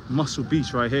Beach, Muscle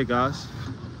Beach right here, guys.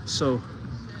 So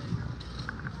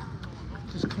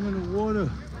just come in the water.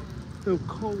 Feel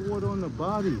cold water on the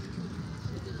body.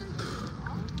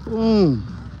 Boom.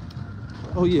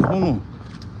 Oh yeah, hold on.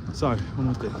 Sorry, one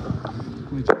more thing.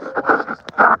 Let me just wash this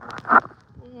out.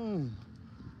 Boom.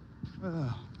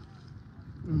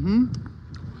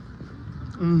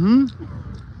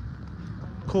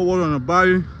 Cold water on the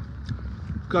body.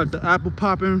 Got the apple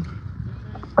popping.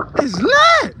 It's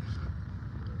lit!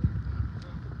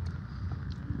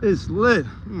 It's lit.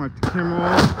 Let me mark the camera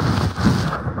off.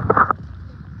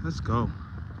 Let's go.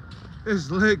 It's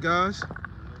lit, guys.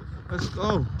 Let's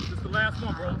go. This is the last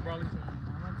one, bro. Probably.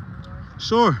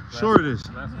 Sure it is.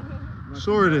 Last one.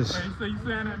 Sure it is. Hey, you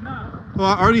saying that now? Well,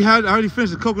 I already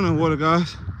finished the coconut water,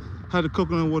 guys. Had the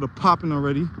coconut water popping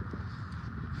already.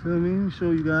 Feel me? Let me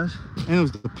show you guys. And it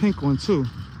was the pink one too.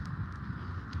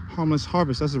 Harmless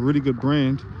Harvest. That's a really good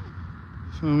brand.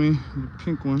 Feel me? The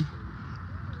pink one.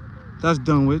 That's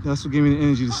done with. That's what gave me the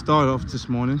energy to start off this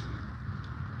morning.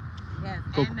 Yes,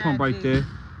 Coco Pump right there.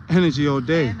 Energy all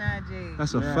day. energy.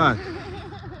 That's a fact.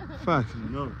 Fact.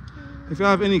 No. If you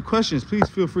have any questions, please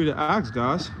feel free to ask,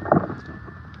 guys.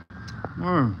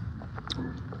 I'm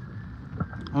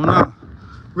not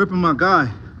ripping my guy,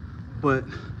 but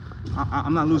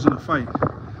I'm not losing the fight.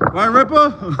 Right,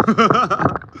 Ripper?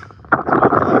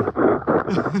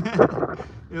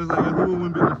 It was like, who would win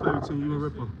in the fight between you and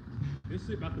Ripper? This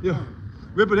shit about to Yeah. burn.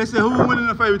 Ripper, they said who would win in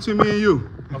the fight between me and you?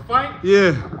 A fight?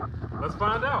 Yeah. Let's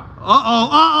find out.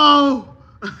 Uh-oh.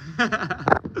 All we gotta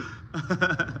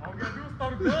do is throw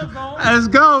the gloves on. Let's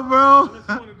go, bro.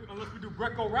 Unless we do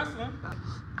Greco wrestling.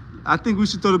 I think we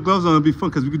should throw the gloves on. It'd be fun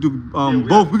because we could do we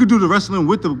both. We could do the wrestling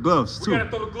with the gloves We too. gotta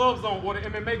throw the gloves on or the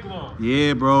MMA gloves.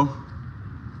 Yeah, bro.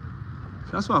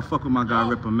 That's why I fuck with my guy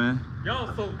Ripper, man. Y'all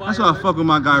so violent. That's why I fuck with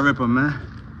my guy Ripper, man.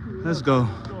 Let's go.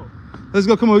 Let's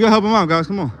go. Come on, we gotta help him out, guys.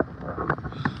 Come on.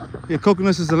 Yeah,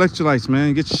 coconuts is electrolytes,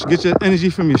 man. Get your energy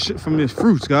from your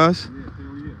fruits, guys.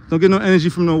 Don't get no energy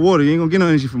from no water. You ain't gonna get no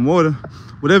energy from water.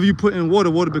 Whatever you put in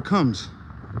water, water becomes.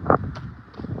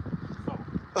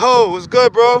 Oh, what's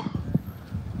good, bro?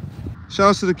 Shout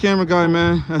out to the camera guy,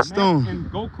 man. That's Stone. And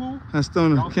Goku. That's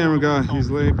Stone, the camera guy.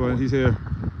 He's late, but he's here.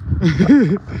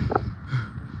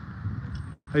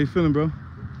 How you feeling, bro?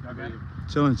 Y'all got it?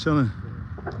 Chilling, chilling.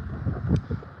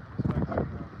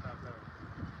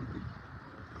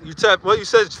 You tap, what you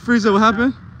said, Frieza, what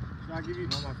happened? Should I give you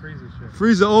all my Frieza shit?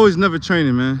 Frieza always never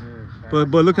training, man. Yeah,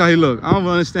 But look how he look. I don't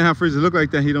understand how Frieza look like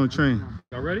that. He don't train.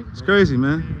 Y'all ready? It's crazy,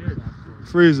 man.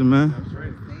 Frieza, man.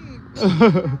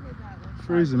 Frieza,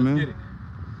 Let's get man. it.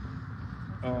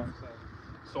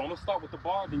 So I'm gonna start with the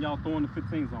bar, then y'all throwing the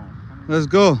 15s on. Let's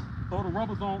go. Throw the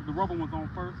rubbers on, the rubber ones on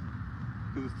first,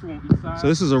 because it's 2 on each side. So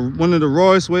this is one of the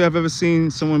rawest way I've ever seen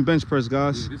someone bench press,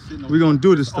 guys. Yeah, this shit no We're gonna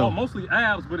do this Oh, stuff. mostly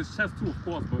abs, but it's chest too, of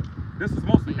course. But this is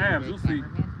mostly abs. You'll see.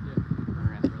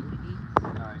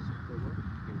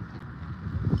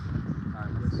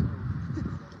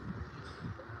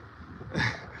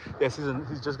 Yes,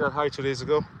 he's just got hired 2 days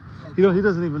ago. He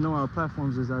doesn't even know our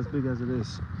platforms is as big as it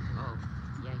is. Oh,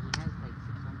 yeah, he has like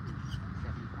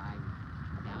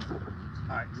 675,000.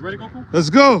 All right, you ready, Goku? Let's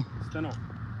go. Stand up.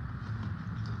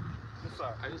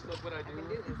 I just love what I do,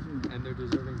 and they're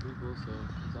deserving people, so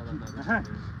it's all that matters.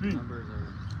 Numbers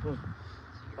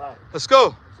are... Let's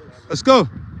go. Let's go.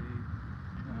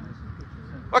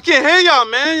 I can't hear y'all,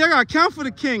 man. Y'all gotta count for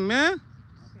the king, man.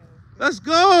 Let's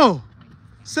go.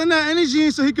 Send that energy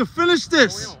in so he can finish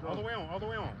this. All the way on, all the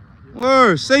way on.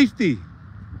 Word, safety.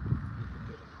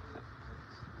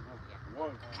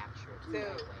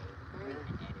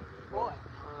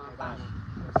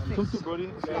 Come through, Brody,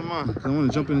 if you don't mind. I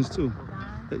want to jump in this too.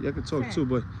 Y'all can talk too,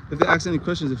 but if they ask any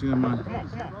questions, if you don't mind. Come on,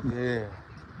 come on. Yeah.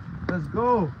 Let's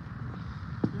go.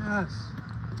 Yes.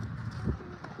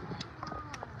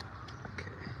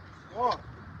 1,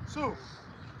 2,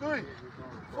 3,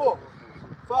 4,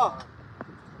 5.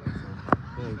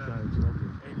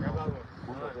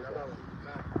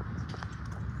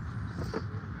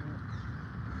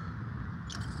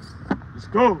 Let's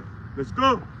go. Let's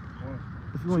go.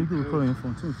 If you want, you can record on your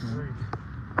phone too. If you want.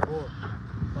 3, 4,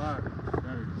 5,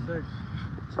 6,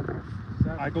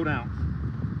 7. I go down.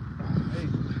 8,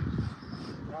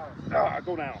 9, I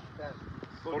go down.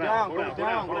 Go down.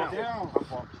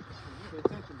 Pay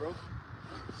attention, bro.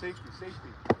 Safety, safety.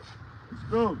 Let's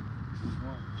go. 1,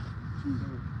 2,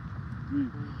 3,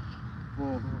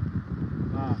 4,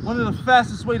 5. One of the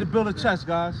fastest way to build a chest,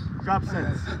 guys. Drop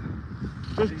sets.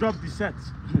 Just drop the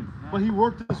sets. But he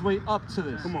worked his way up to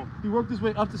this. Come on. He worked his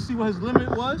way up to see what his limit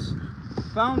was,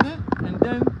 found it, and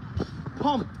then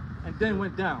pumped, and then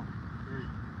went down.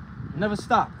 Never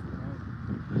stopped.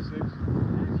 6, 7, 8,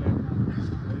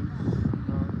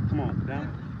 9. Come on, down.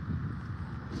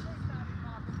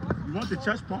 You want the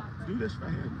chest pump? Do this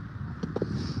right here.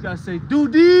 You gotta say, do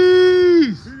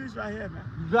these! Do this right here, man.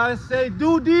 You gotta say,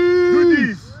 do Do these!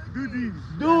 these. Do these.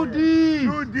 Do these!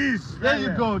 Do these. There right you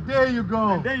here. go, there you go.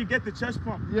 And then you get the chest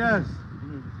pump. Yes.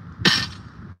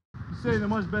 You're saying it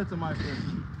much better, my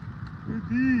friend. Do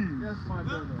these. Yes, my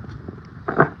brother.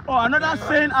 Oh, another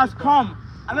saying has come.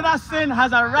 Another saying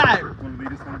has arrived. Want to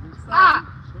lead this one?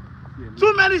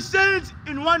 Too many sayings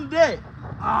in one day.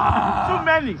 Too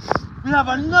many. We have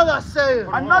another saying.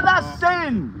 Another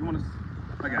saying. You want to?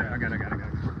 I got it.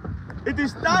 It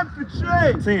is time to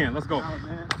trade. 10. Let's go.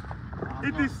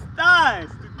 It is time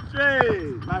to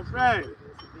trade, my friend.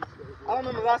 I don't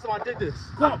remember the last time I did this.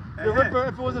 Come. The Ripper,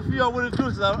 if it wasn't for you, I wouldn't do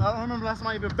this. I don't remember the last time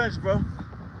I even benched, bro.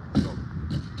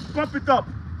 Pump it up.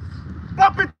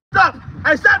 Pump it up.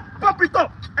 I said pump it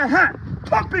up.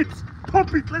 Pump it.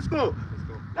 Pump it. Let's go.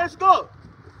 Let's go.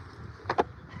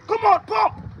 Come on,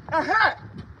 pump.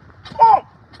 Pump.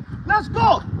 Let's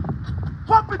go.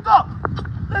 Pump it up.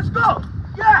 Let's go.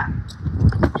 Yeah.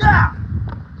 Yeah.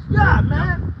 Yeah,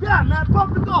 man. Yeah, man.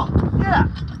 Pump it up. Yeah.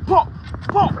 Pump.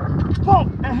 Pump.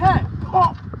 Pump.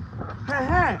 Pump.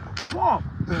 Pump.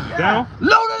 Yeah. Down.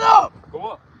 Load it up. Go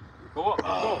up. Go up.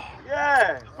 Go.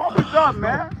 Yeah, pump it up,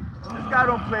 man. This guy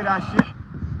don't play that shit.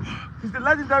 He's the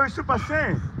legendary Super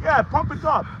Saiyan. Yeah, pump it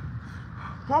up.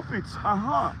 Pump it.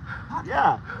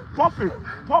 Yeah, pump it.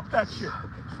 Pump that shit.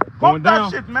 Going Pump that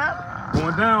down. shit, man.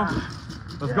 Going down.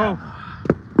 Let's go.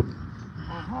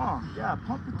 Yeah,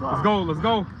 pump it up. Let's go. Let's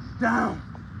go. Down.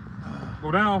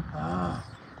 Go down.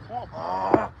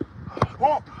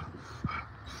 Pump.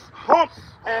 Pump.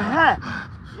 Yeah.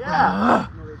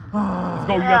 Let's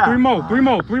go. You got 3 more. 3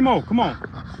 more. 3 more. Come on.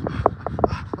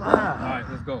 All Yeah. right.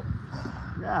 Let's go.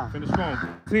 Yeah. Finish strong.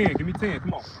 10. Give me 10.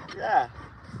 Come on. Yeah.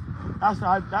 That's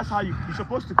how you're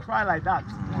supposed to cry like that.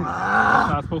 That's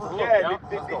how it's supposed to look. Yeah, Yeah.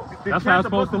 they That's how it's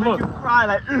supposed to make look. You cry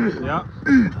like, Yeah.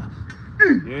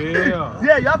 Yeah.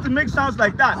 Yeah, you have to make sounds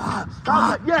like that. Sounds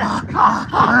like,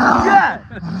 yeah.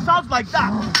 Sounds like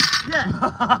that. Yeah.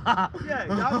 Yeah,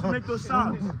 you have to make those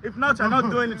sounds. If not, you're not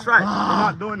doing it right. You're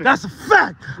not doing it. That's a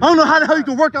fact. I don't know how the hell you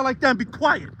can work out like that and be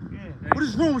quiet. What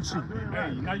is wrong with you?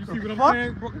 Hey, now you see what I'm Fuck.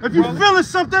 saying? If you feeling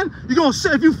something, you gonna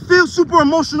say. If you feel super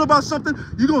emotional about something,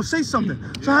 you gonna say something.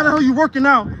 So how the hell you working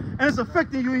out and it's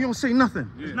affecting you and you don't say nothing?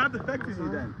 It's not affecting you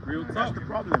then. Real talk. That's the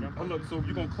problem. Oh, look, so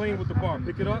you're going to clean with the bar.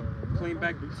 Pick it up, clean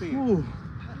back to 10. Ooh.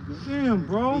 Damn,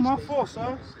 bro, my fault,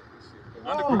 son.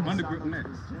 Undergrip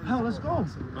next. Hell, let's go.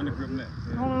 Undergrip next.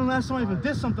 I don't know the last time I even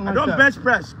did something I like don't that. bench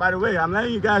press, by the way. I'm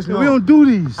letting you guys know. We don't do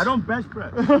these. I don't bench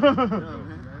press.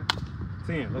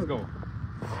 10, let's go.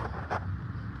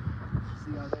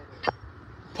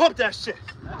 Pump that shit.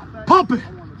 Pump it.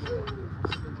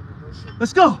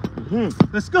 Let's go.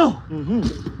 Let's go.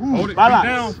 Hold it,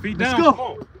 balance. feet Let's down, go. come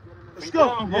on. Let's Feet go.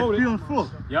 down, Yeah, hold feet it. on the floor.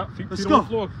 Yep, feet Let's on go. the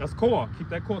floor. That's core. Keep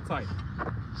that core tight.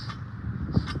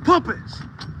 Pump it.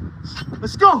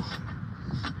 Let's go.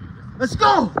 Let's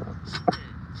go.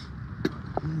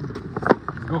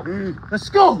 Let's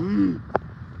go.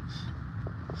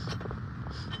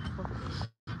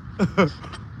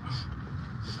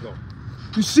 Let's go.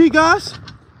 You see, guys?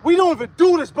 We don't even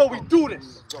do this, but we do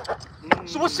this.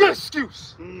 So what's your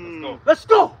excuse? Let's go. Let's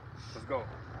go. Let's go.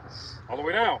 All the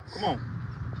way down. Come on.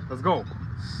 Let's go.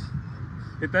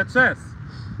 Hit that chest.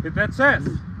 Hit that chest.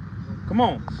 Come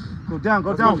on. Go down, go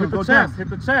Let's down, go. Hit the go chest. down. Hit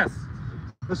the chest.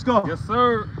 Let's go. Yes,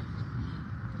 sir.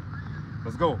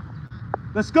 Let's go.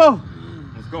 Let's go.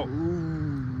 Let's go.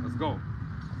 Let's go.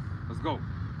 Let's go.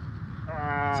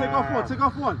 Take off one, take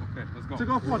off one. Okay, let's go. Take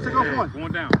off one, take off one.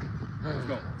 Going down. Let's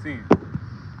go. 10.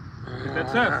 Hit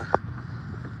that chest.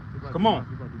 Come on.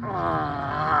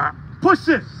 Push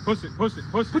it. Push it, push it,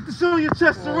 push it. Put the shit on your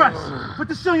chest to rest. Put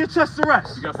the shit on your chest to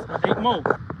rest. You got 8 more.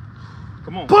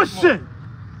 Come on. Push 8 more. it.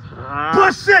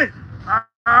 Push it.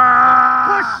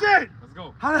 Push it. Let's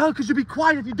go. How the hell could you be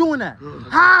quiet if you're doing that?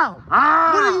 How?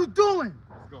 What are you doing?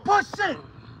 Let's go. Push it.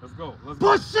 Let's go. Let's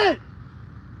go. Push it.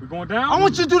 We're going down. I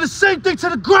want you to do the same thing to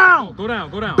the ground. Go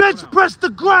down, go down. Bench go down. press the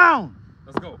ground.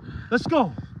 Let's go. Let's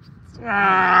go.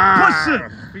 Push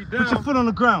it. Feet down. Put your foot on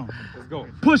the ground. Let's go.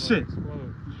 Push it.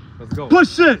 Let's go.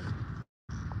 Push it.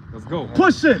 Let's go.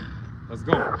 Push it. Let's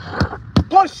go.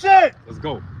 Push it. Let's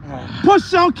go.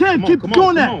 Push it. I don't care. Come on, Keep come doing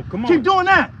on, that. come on, come on. Keep doing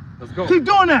that. Let's go. Keep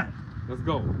doing that. Let's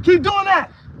go. Keep doing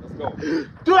that. Let's go.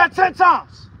 Do that 10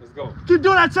 times. Let's go. Keep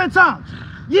doing that 10 times.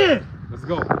 Yeah. Let's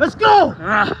go. Let's go.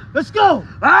 Let's go.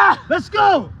 Let's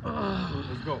go.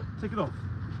 Let's go. Take it off.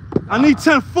 I need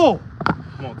 10 full.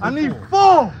 Come on. I take need 4.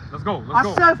 full. Let's go. Let's I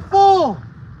go. said full.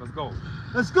 Let's go.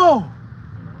 Let's go.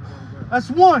 That's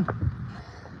 1.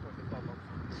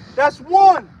 That's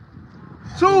 1.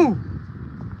 2.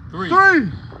 3.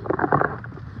 3.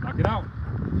 Knock it out.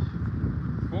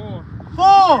 4.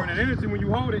 4. Burning energy when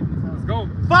you hold it. Let's go.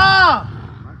 5.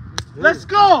 Let's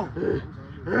go.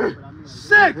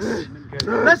 6.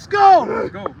 Let's go.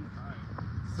 Let's go.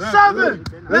 7.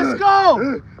 Let's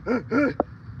go.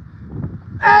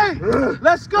 8.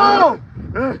 Let's go.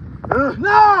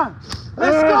 9.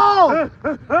 Let's go.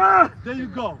 There you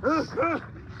go. There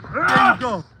you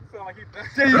go.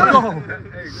 There you go.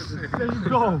 Hey, good shit. There you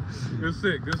go. Good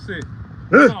shit. Good shit.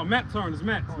 No, Matt's turn. It's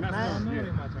Matt's turn.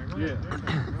 Yeah.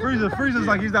 Freezer's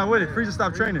like he's not with it. Freezer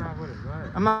stopped training.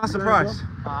 I'm not surprised.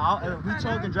 If we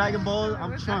talking Dragon Ball,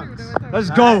 I'm Trunks. Let's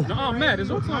go. No, Matt, it's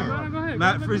your turn. Go ahead.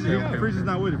 Matt, Go Freezer, ahead. Freezer's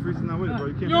not with it. Freezer's not with it, bro.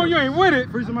 You can't. Yo, you ain't with it.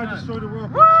 Freezer might destroy the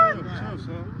world. What? Chill,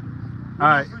 son. All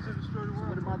right. Freezer destroy the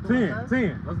world. 10.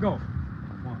 10. Let's go. 1.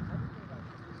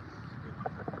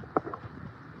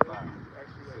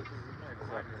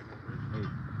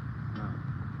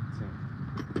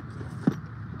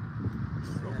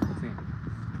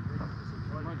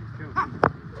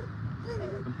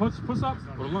 Push up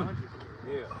for the lunge.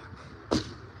 Yeah.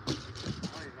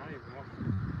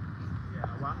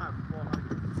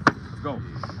 Let's go.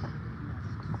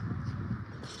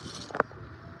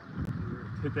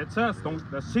 Hit that chest.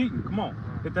 That's cheating. Come on.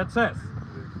 Hit that chest.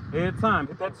 Every time.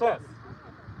 Hit that chest.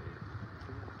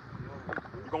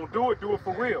 You're gonna do it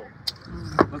for real.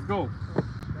 Let's go.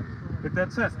 Hit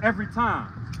that chest every time.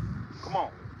 Come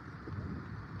on.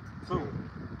 2.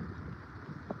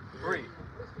 3.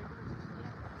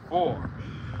 4.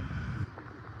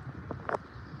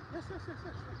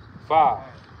 5.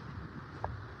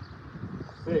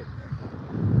 6.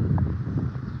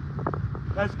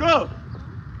 Let's go.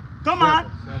 Come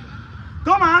on.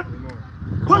 Come on.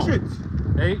 Push it.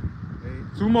 8.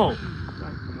 2 more.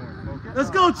 Let's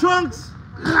go, Trunks.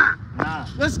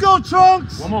 Let's go,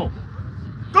 Trunks. 1 more.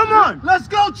 Come on. Let's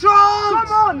go, Trunks.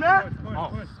 Come on, man.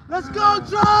 Oh. Let's go,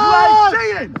 George! You are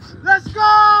insane! Let's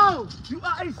go! You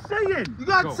are insane! You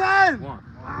got Go. 10! 1.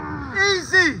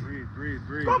 Easy!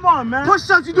 Breathe. Come on, man.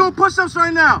 Push-ups, you're doing push-ups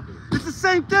right now. It's the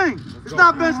same thing. It's go.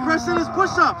 not bench pressing, it's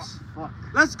push-ups.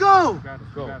 Let's go.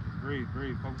 Go. Breathe.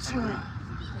 Focus on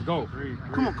breathe.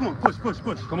 Go. Come on. Push.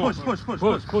 Come on.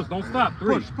 Push. Don't stop.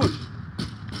 3. Push.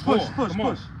 Push. Come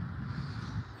on.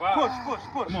 5. Push.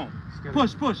 Come on.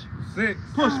 Push. 6.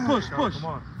 Push. Come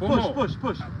on. 4 more. Push.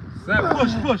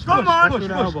 7. Push. Come on. Push. Push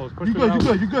the elbows. Push You through the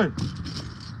good. You good.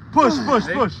 Push.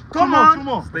 Come on. 2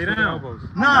 more. Stay Push the down. elbows.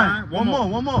 9. One more.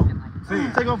 One more.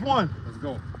 10. Take off 1. Let's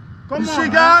go. Come on, see,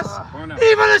 guys? Burn out.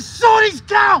 Even the shorties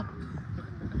count.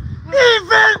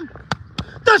 Even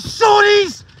the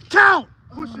shorties count.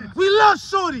 We love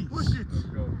shorties.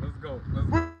 Let's go.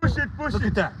 Look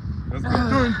at that. Let's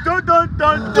go.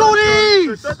 Dun. Do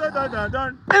these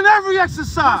in every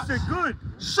exercise. Good.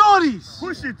 Shorties.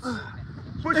 Push it.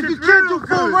 If you can't do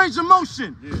full range of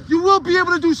motion, you will be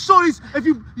able to do shorties. If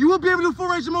you will be able to do full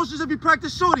range of motions if you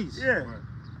practice shorties. Yeah.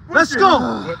 Let's go.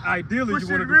 But ideally, Push you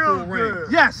want it to do real full good.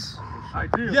 range. Yes.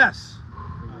 Ideally. Yes.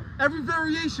 Every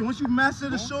variation. Once you master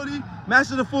the shorty,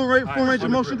 master the full range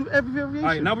of motion, do every variation. All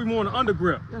right, now we more on the under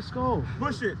grip. Let's go.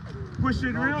 Push it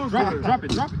real Drop good. it. Drop it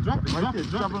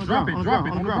on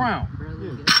the ground.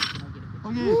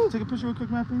 Oh yeah. Take a picture real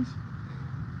quick, man, please.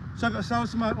 Shout out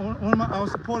to one of our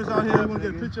supporters out here. We want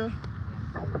to get a picture.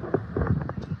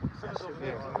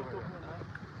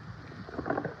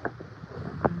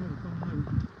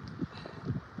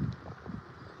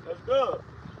 Let's go.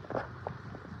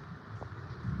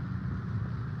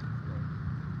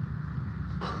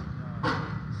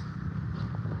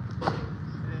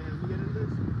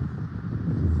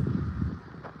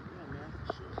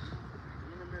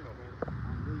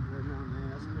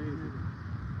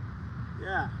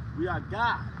 Yeah, we are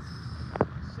gods.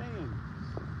 Saying.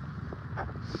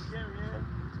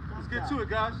 Let's get to it,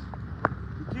 guys.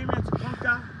 We came here to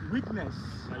conquer weakness.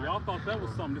 Now, y'all thought that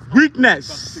was something.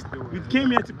 Weakness. We came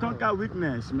here to conquer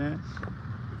weakness, man.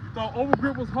 You thought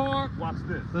overgrip was hard? Watch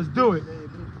this. Let's do it.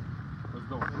 Let's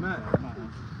go. Let's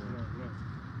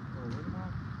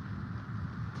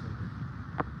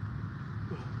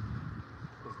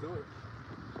do it.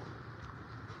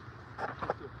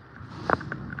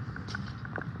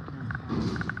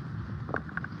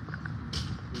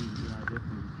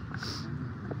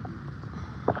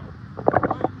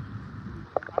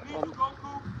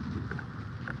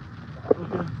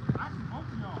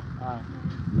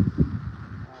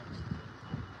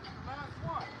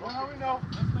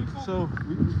 So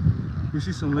we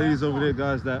see some ladies over there,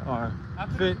 guys, that are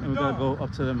fit, and we gotta go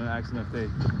up to them and ask them if they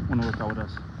want to work out with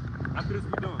us. After this,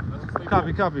 we done. Let's stay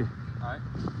Copy. All right.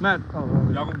 Matt.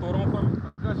 Y'all gonna throw it on for me?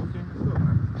 I got you, King. Let's go.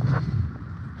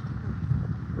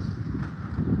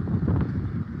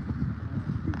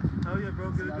 Hell yeah, bro.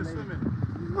 Get a good swimming.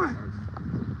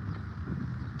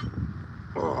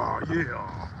 Oh,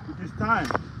 yeah. It's time.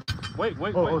 Wait.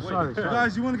 Sorry.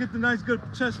 Guys, you want to get the nice, good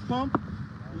chest pump?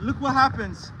 Look what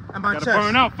happens at my Gotta chest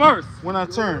burn out first. when I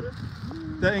turn.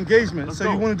 That engagement. Let's So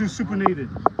go. you want to do supinated.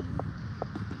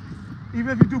 Even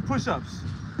if you do push-ups,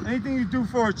 anything you do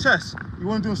for a chest, you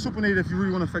want to do a supinated if you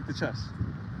really want to affect the chest.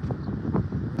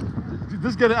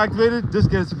 This get it activated, this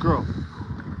gets it to grow.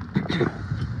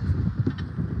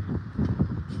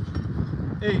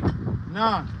 8,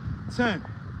 9, 10.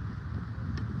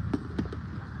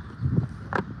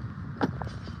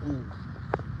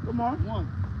 Come on. 1,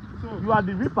 2, You are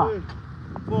the ripper.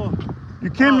 3, 4, You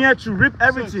came here to rip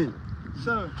everything.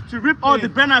 7, To rip all 8, the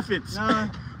benefits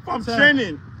 9, from 10.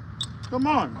 training. Come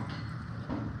on.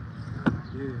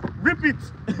 Rip it.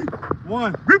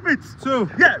 1, Rip it. 2,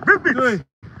 Yeah, rip it. 3,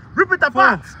 Rip it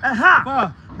apart.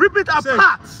 5, Rip it 6,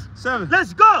 apart. 7.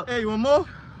 Let's go. Hey, you want more?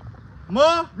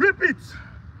 More? Rip it.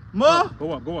 More?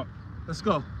 Go up. Let's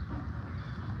go.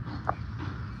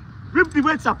 Rip the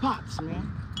weights apart,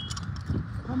 man.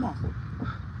 Come on.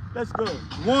 Let's go.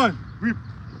 1, Rip.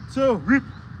 2, Rip.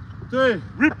 3,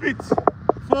 Rip it.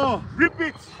 4. Rip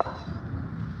it.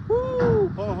 Woo.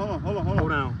 Hold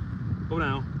on. Go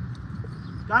down.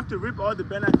 Time to rip all the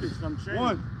benefits from training.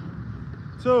 1,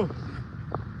 2,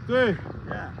 3,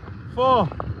 Yeah. 4.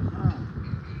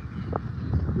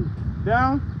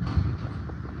 Down.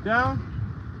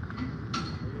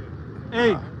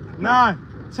 8, 9,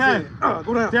 10.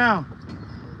 Go down. Down.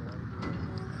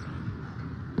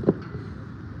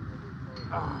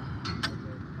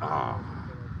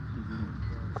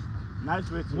 Nice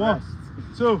way to 1, rest.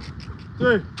 2,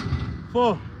 3,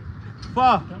 4,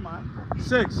 5, Come on.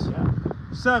 6, Yeah.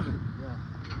 7,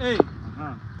 8,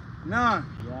 Uh-huh. 9,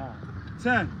 Yeah.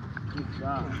 10. Good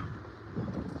job.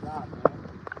 Good job, man.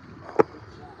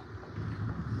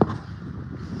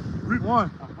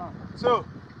 1, 2,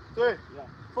 3,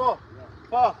 4,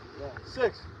 5,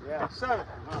 6, Yeah. 7,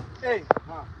 8,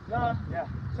 9,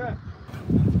 10.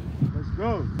 Let's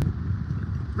go.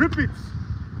 Rip it.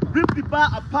 Rip the bar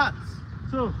apart.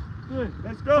 2, 3,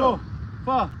 Let's go. 4,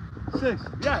 5, 6,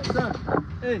 Yeah. 7,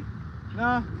 8,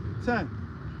 9, 10,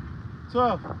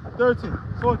 12, 13,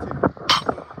 14.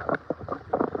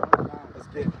 Let's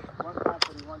get it. One time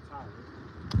for the one time.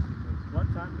 One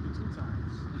time for the two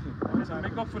times. One time.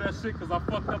 Make up for that shit because I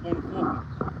fucked up on the fourth one.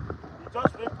 He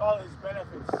just reaped all his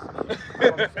benefits.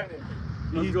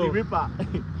 Let's He's go. the ripper.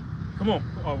 Come on.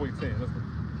 Oh, wait, 10. Let's go.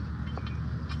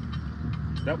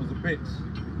 That was a bitch.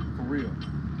 For real.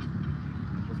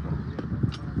 Let's go.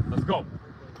 Let's go.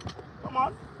 Come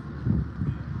on.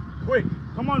 Quick.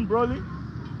 Come on, Broly.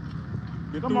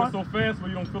 Get Come through on. it so fast where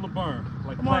you don't feel a burn.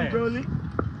 Like Come on, Flash. Broly.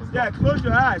 Let's Yeah, go. close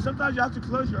your eyes. Sometimes you have to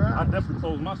close your I eyes. definitely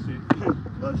closed my shit.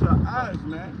 Close your eyes,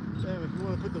 man. Damn, if you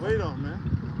want to put the weight on, man.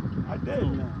 I did,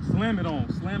 man. Slam it on.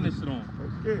 Slam this shit on.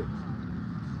 Okay.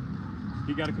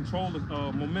 He got to control the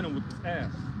momentum with his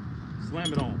ass.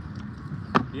 Slam it on.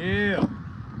 Yeah.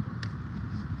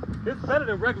 It's better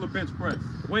than regular bench press.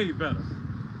 Way better.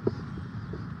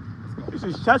 Let's go. This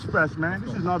is chest press, man.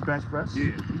 This is not bench press. Yeah,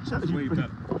 You chest, it's way better.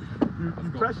 You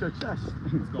go. press your chest.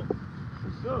 Let's go.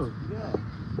 Let's go. Yeah.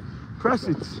 Press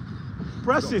it.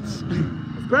 Press it.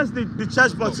 Let's Press the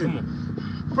chest go. Come button.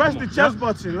 on. Press Come the on. chest Yep.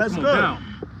 button. Let's Come go. on. Down.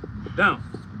 Down.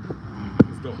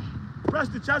 Let's go. Press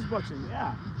the chest button.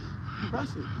 Yeah.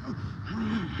 Press it.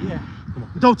 Yeah.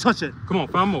 Don't touch it. Come on.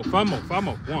 5 more. 5 more. 5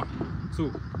 more. 1,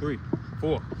 2, 3,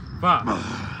 4, 5.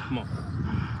 Come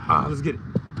on. Let's get it.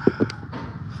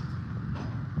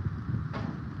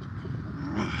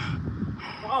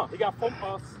 He got 4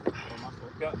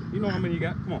 Yeah, you know how many you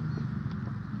got. Come on.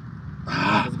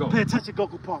 Let's go. Pay attention,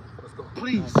 Goku Pump. Let's go.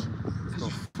 Please. Let's go.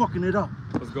 Fucking it up.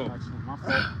 Let's go. My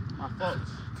fault. My fault.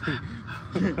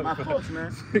 My fault,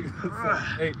 man. 6,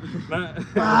 8, 9.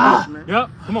 man. Yep.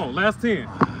 Come on. Last 10.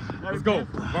 Let's go.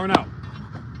 Burn out.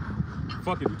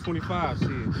 Fuck it. Do 25 shit.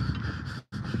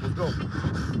 Let's go.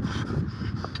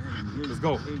 Let's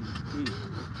go.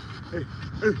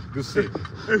 Good shit.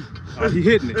 He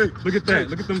hitting it. Look at that.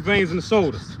 Look at them veins in the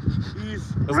shoulders.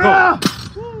 Let's go.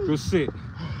 Good shit.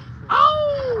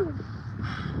 Ow!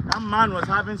 That man was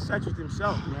having sex with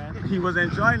himself, man. He was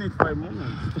enjoying it for a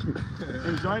moment.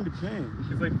 Enjoying the pain.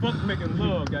 He's like, fuck making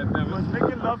love, He was goddammit.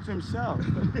 making love to himself.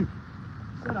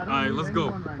 Said, I don't Alright, need let's go.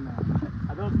 anyone right now.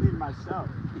 I don't need myself.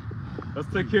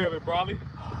 Let's take care of it, Brawley.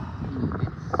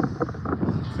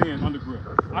 10 under grip.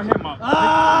 I hit my.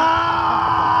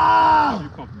 How you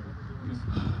comfortable? Just,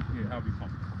 yeah, how you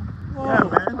comfortable? Yeah,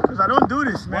 man. Because I don't do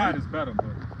this, Wide man. is better, but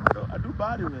I do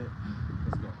body weight.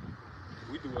 let's go.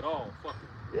 We do it all. Fuck it.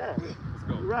 Yeah. Let's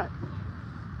go. You're right.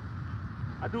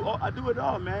 I do it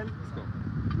all, man. Let's go.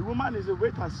 The woman is a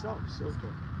weight herself, so Let's go.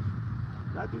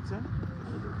 I do 10.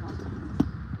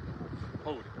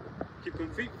 Hold it. Keep them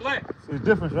feet flat. See the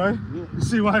difference, right? Yeah. You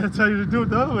see why I tell you to do it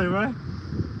the other way, right?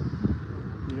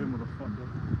 Yeah, motherfucker.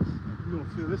 You gonna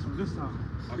feel this one this time.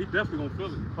 Oh, he definitely gonna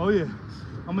feel it. Oh yeah.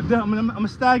 I'm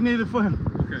stagnated for him.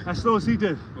 Okay. As slow as he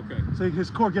did. Okay. So his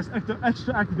core gets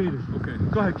extra activated. Okay.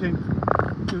 Go ahead, King.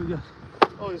 Yeah.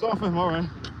 Oh, he's off him. All right.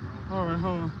 All right,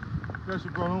 hold on. Got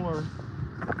you, bro. Don't worry.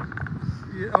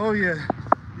 Yeah. Oh yeah.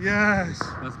 Yes.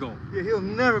 Let's go. Yeah, he'll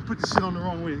never put the shit on the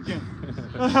wrong way again.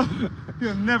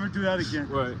 He'll never do that again.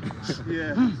 Right.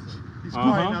 Yeah. He's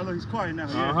quiet now. Look, he's quiet now.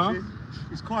 Yeah, see?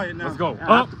 He's quiet now. Let's go.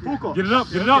 Yeah, Up. Fuko. Get it up.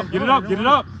 Get it up. Get it up. Get it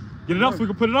up. Get it up so we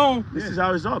can put it on. This is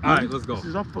how it's up, All man. right, let's go. This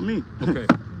is up for me. Okay.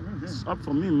 It's up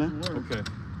for me, man. Okay.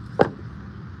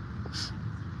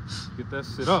 Get that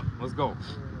shit up. Let's go.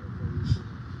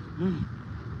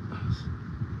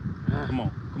 Come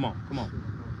on. Come on. Come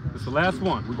on. It's the last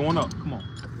one. We're going up. Come on.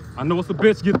 I know it's a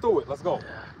bitch. Get through it. Let's go.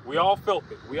 We all felt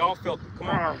it. We all felt it. Come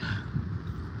on.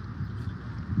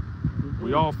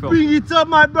 We all felt Bring it. it up,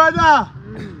 my brother.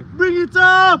 Bring it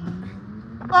up.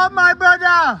 Up, my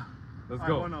brother. Let's All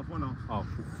go. right, one off, one off. Oh,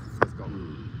 let's go.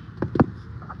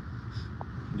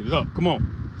 Get it up. Come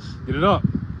on. Get it up.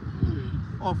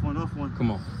 Off one, off one.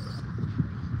 Come on.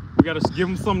 We gotta give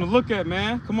them something to look at,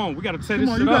 man. Come on. We gotta tear Come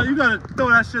this on, shit up. you gotta throw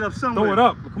that shit up somewhere. Throw it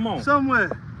up. Come on. Somewhere.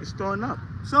 It's throwing up.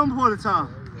 Some part of the time.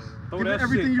 Throw Give it that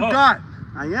everything shit you up. got.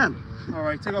 I am. All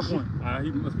right, take off one.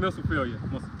 He must muscle failure.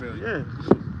 Muscle failure.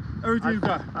 Yeah. Everything you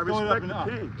got. I Throw it up respect in the the air.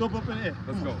 pain. Throw it up in the air.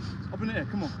 Let's Come go. on. Up in the air.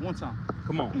 Come on. One time.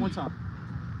 Come on. One time.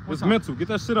 One It's time. mental. Get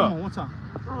that shit Come up. on, one time.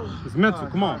 It's mental. All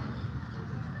right, Come all on.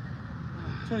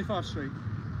 25 straight.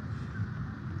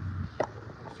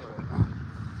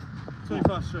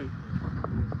 25 straight.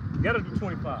 You gotta do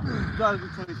 25. You gotta do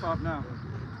 25 now.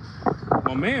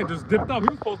 My man just dipped up. He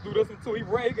was supposed to do this until he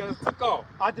ran. He got took off.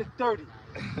 I did 30.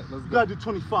 Let's You go. gotta do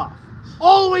 25.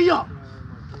 All the way up.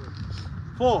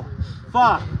 4,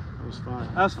 5. That was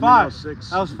 5. That's I mean, 5. 6.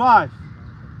 That was 5.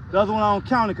 The other one I don't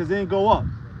count it because they didn't go up.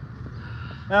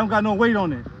 They don't got no weight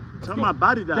on it. Tell my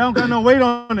body that. They don't got no weight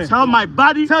on it. Tell my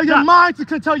body. Tell your that. mind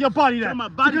to tell your body that. Tell my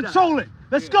body to that. control it.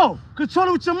 Let's go. Control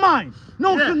it with your mind.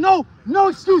 No, Yeah. no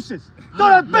excuses. Throw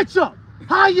that bitch up.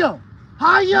 Higher.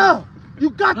 Higher. You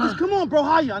got this. Come on, bro.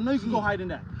 Higher. I know you can go higher than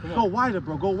that. Go wider,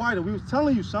 bro. Go wider. We was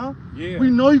telling you, son. Yeah. We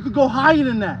know you could go higher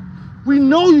than that. We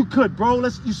know you could, bro.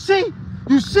 You see?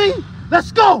 You see?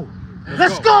 Let's go.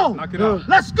 Let's go. Knock it out.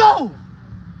 Let's go.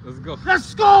 Let's go.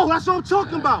 Let's go. That's what I'm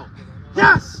talking about.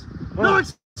 Yes. No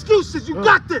excuses. You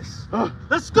got this.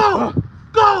 Let's go.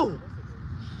 Go.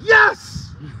 Yes.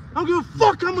 I don't give a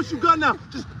fuck how much you got now.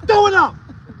 Just throw it up.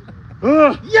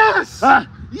 Yes.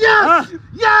 Yes.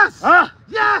 Yes.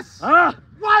 Yes.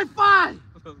 Wi-Fi.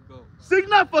 Let's go.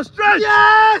 Signal for stretch.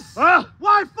 Yes.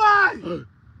 Wi-Fi.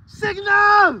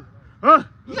 Signal.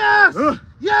 Yes.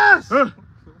 Yes.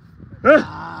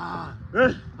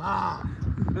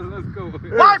 Let's go.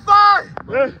 Wi-Fi.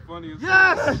 Funny as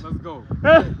Yes. hell. Let's go.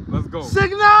 Let's go.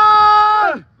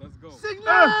 Signal. Let's go.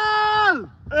 Signal.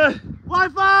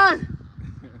 Wi-Fi.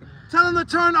 Tell them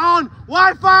to turn on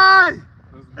Wi-Fi.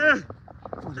 Let's go.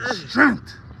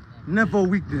 Strength, never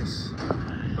weakness.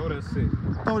 Throw that shit.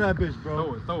 Throw that bitch, Throw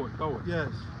bro. it. Throw it. Throw it. Yes.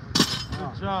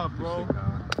 Good job, bro. Good shit,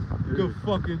 dog. Good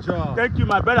fucking job. Thank you,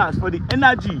 my brothers, for the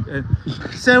energy.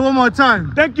 Say it one more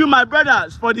time. Thank you, my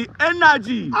brothers, for the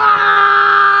energy.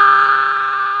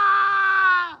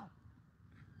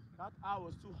 That hour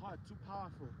was too hot, too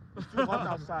powerful. It's too hot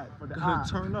outside for the eye.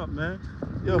 Turn up, man.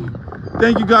 Yo,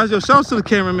 thank you guys. Yo, shout out to the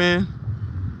cameraman.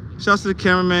 Shout out to the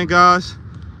cameraman, guys.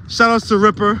 Shout outs to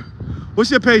Ripper.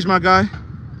 What's your page, my guy?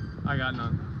 I got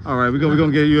none. All right, we're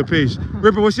gonna get you a page.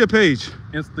 Ripper, what's your page?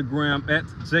 Instagram at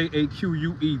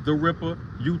JAQUE The Ripper.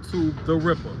 YouTube The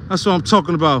Ripper. That's what I'm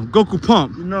talking about. Goku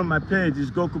Pump. You know my page is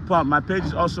Goku Pop. My page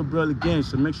is also Brilliant Games,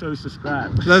 so make sure you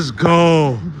subscribe. Let's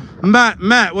go.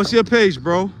 Matt, what's your page,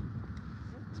 bro?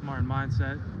 Smart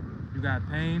mindset. You got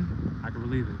pain, I can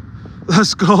relieve it.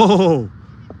 Let's go.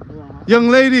 Young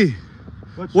lady,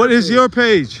 what is your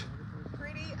page?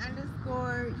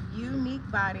 Pretty_unique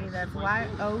body. That's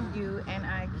YOUNIQUE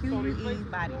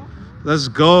body. Let's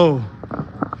go.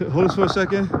 Hold us for a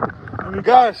second.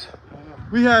 Guys,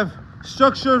 we have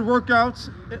structured workouts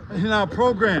in our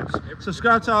programs.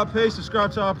 Subscribe to our page,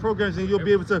 subscribe to our programs, and you'll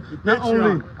be able to not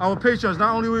only our Patreons,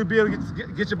 not only will you be able to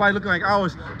get your body looking like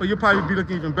ours, but you'll probably be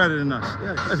looking even better than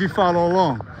us if you follow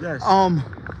along. Yes.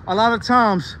 A lot of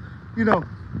times, you know,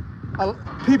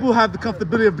 people have the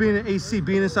comfortability of being in AC,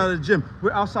 being inside of the gym.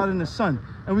 We're outside in the sun,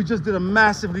 and we just did a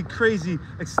massively crazy,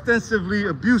 extensively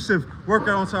abusive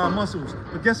workout onto our muscles.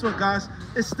 But guess what, guys?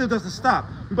 It still doesn't stop.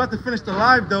 We're about to finish the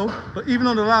live though, but even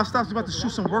though the live stops, we're about to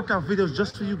shoot some workout videos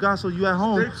just for you guys so you at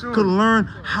home could learn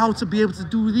how to be able to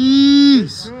do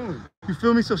these. You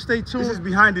feel me? So stay tuned. This is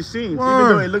behind the scenes, Word.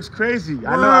 even though it looks crazy.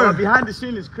 I know Word. our behind the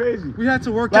scene is crazy. We had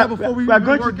to work out before we are even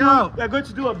going work to out. We are going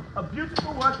to do a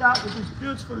beautiful workout with this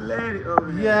beautiful lady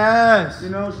over here. Yes. You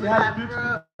know, she has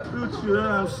beautiful, you know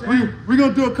what I'm saying? We're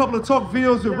gonna do a couple of talk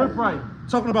videos with Rip Right,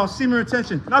 talking about semen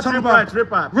retention. Not talking Rip about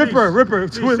Right, Ripper. Ripper,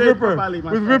 Please with say it Ripper, properly,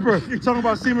 my with friend. Ripper, talking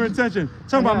about semen retention,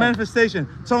 talking about manifestation,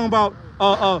 talking about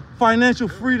financial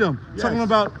freedom, talking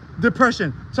about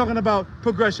depression, talking about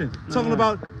progression, talking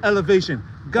about elevation.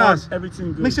 Guys,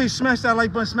 everything good. make sure you smash that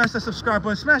like button, smash that subscribe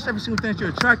button, smash every single thing that you're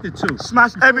attracted to.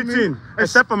 Smash You feel me? everything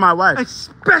except for my wife.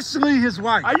 Especially his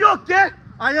wife. Are you okay?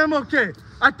 I am okay.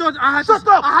 I thought I had Shut to.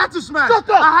 up. I had to smash. Shut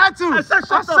up. I had to. I said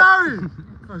shut I'm up. sorry.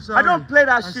 I'm sorry. I don't play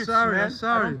that I'm shit, sorry. man. I'm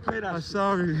sorry. I don't play that I'm shit.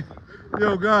 sorry.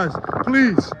 Yo, guys,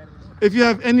 please, if you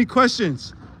have any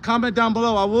questions, comment down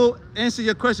below. I will answer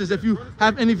your questions. If you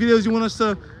have any videos you want us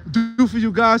to do for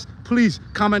you guys, please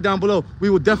comment down below. We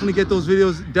will definitely get those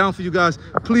videos down for you guys.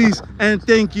 Please, and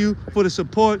thank you for the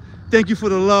support. Thank you for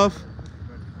the love.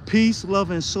 Peace, love,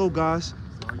 and soul, guys.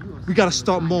 We got to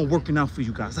start more working out for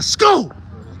you guys. Let's go.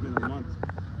 It's been a month.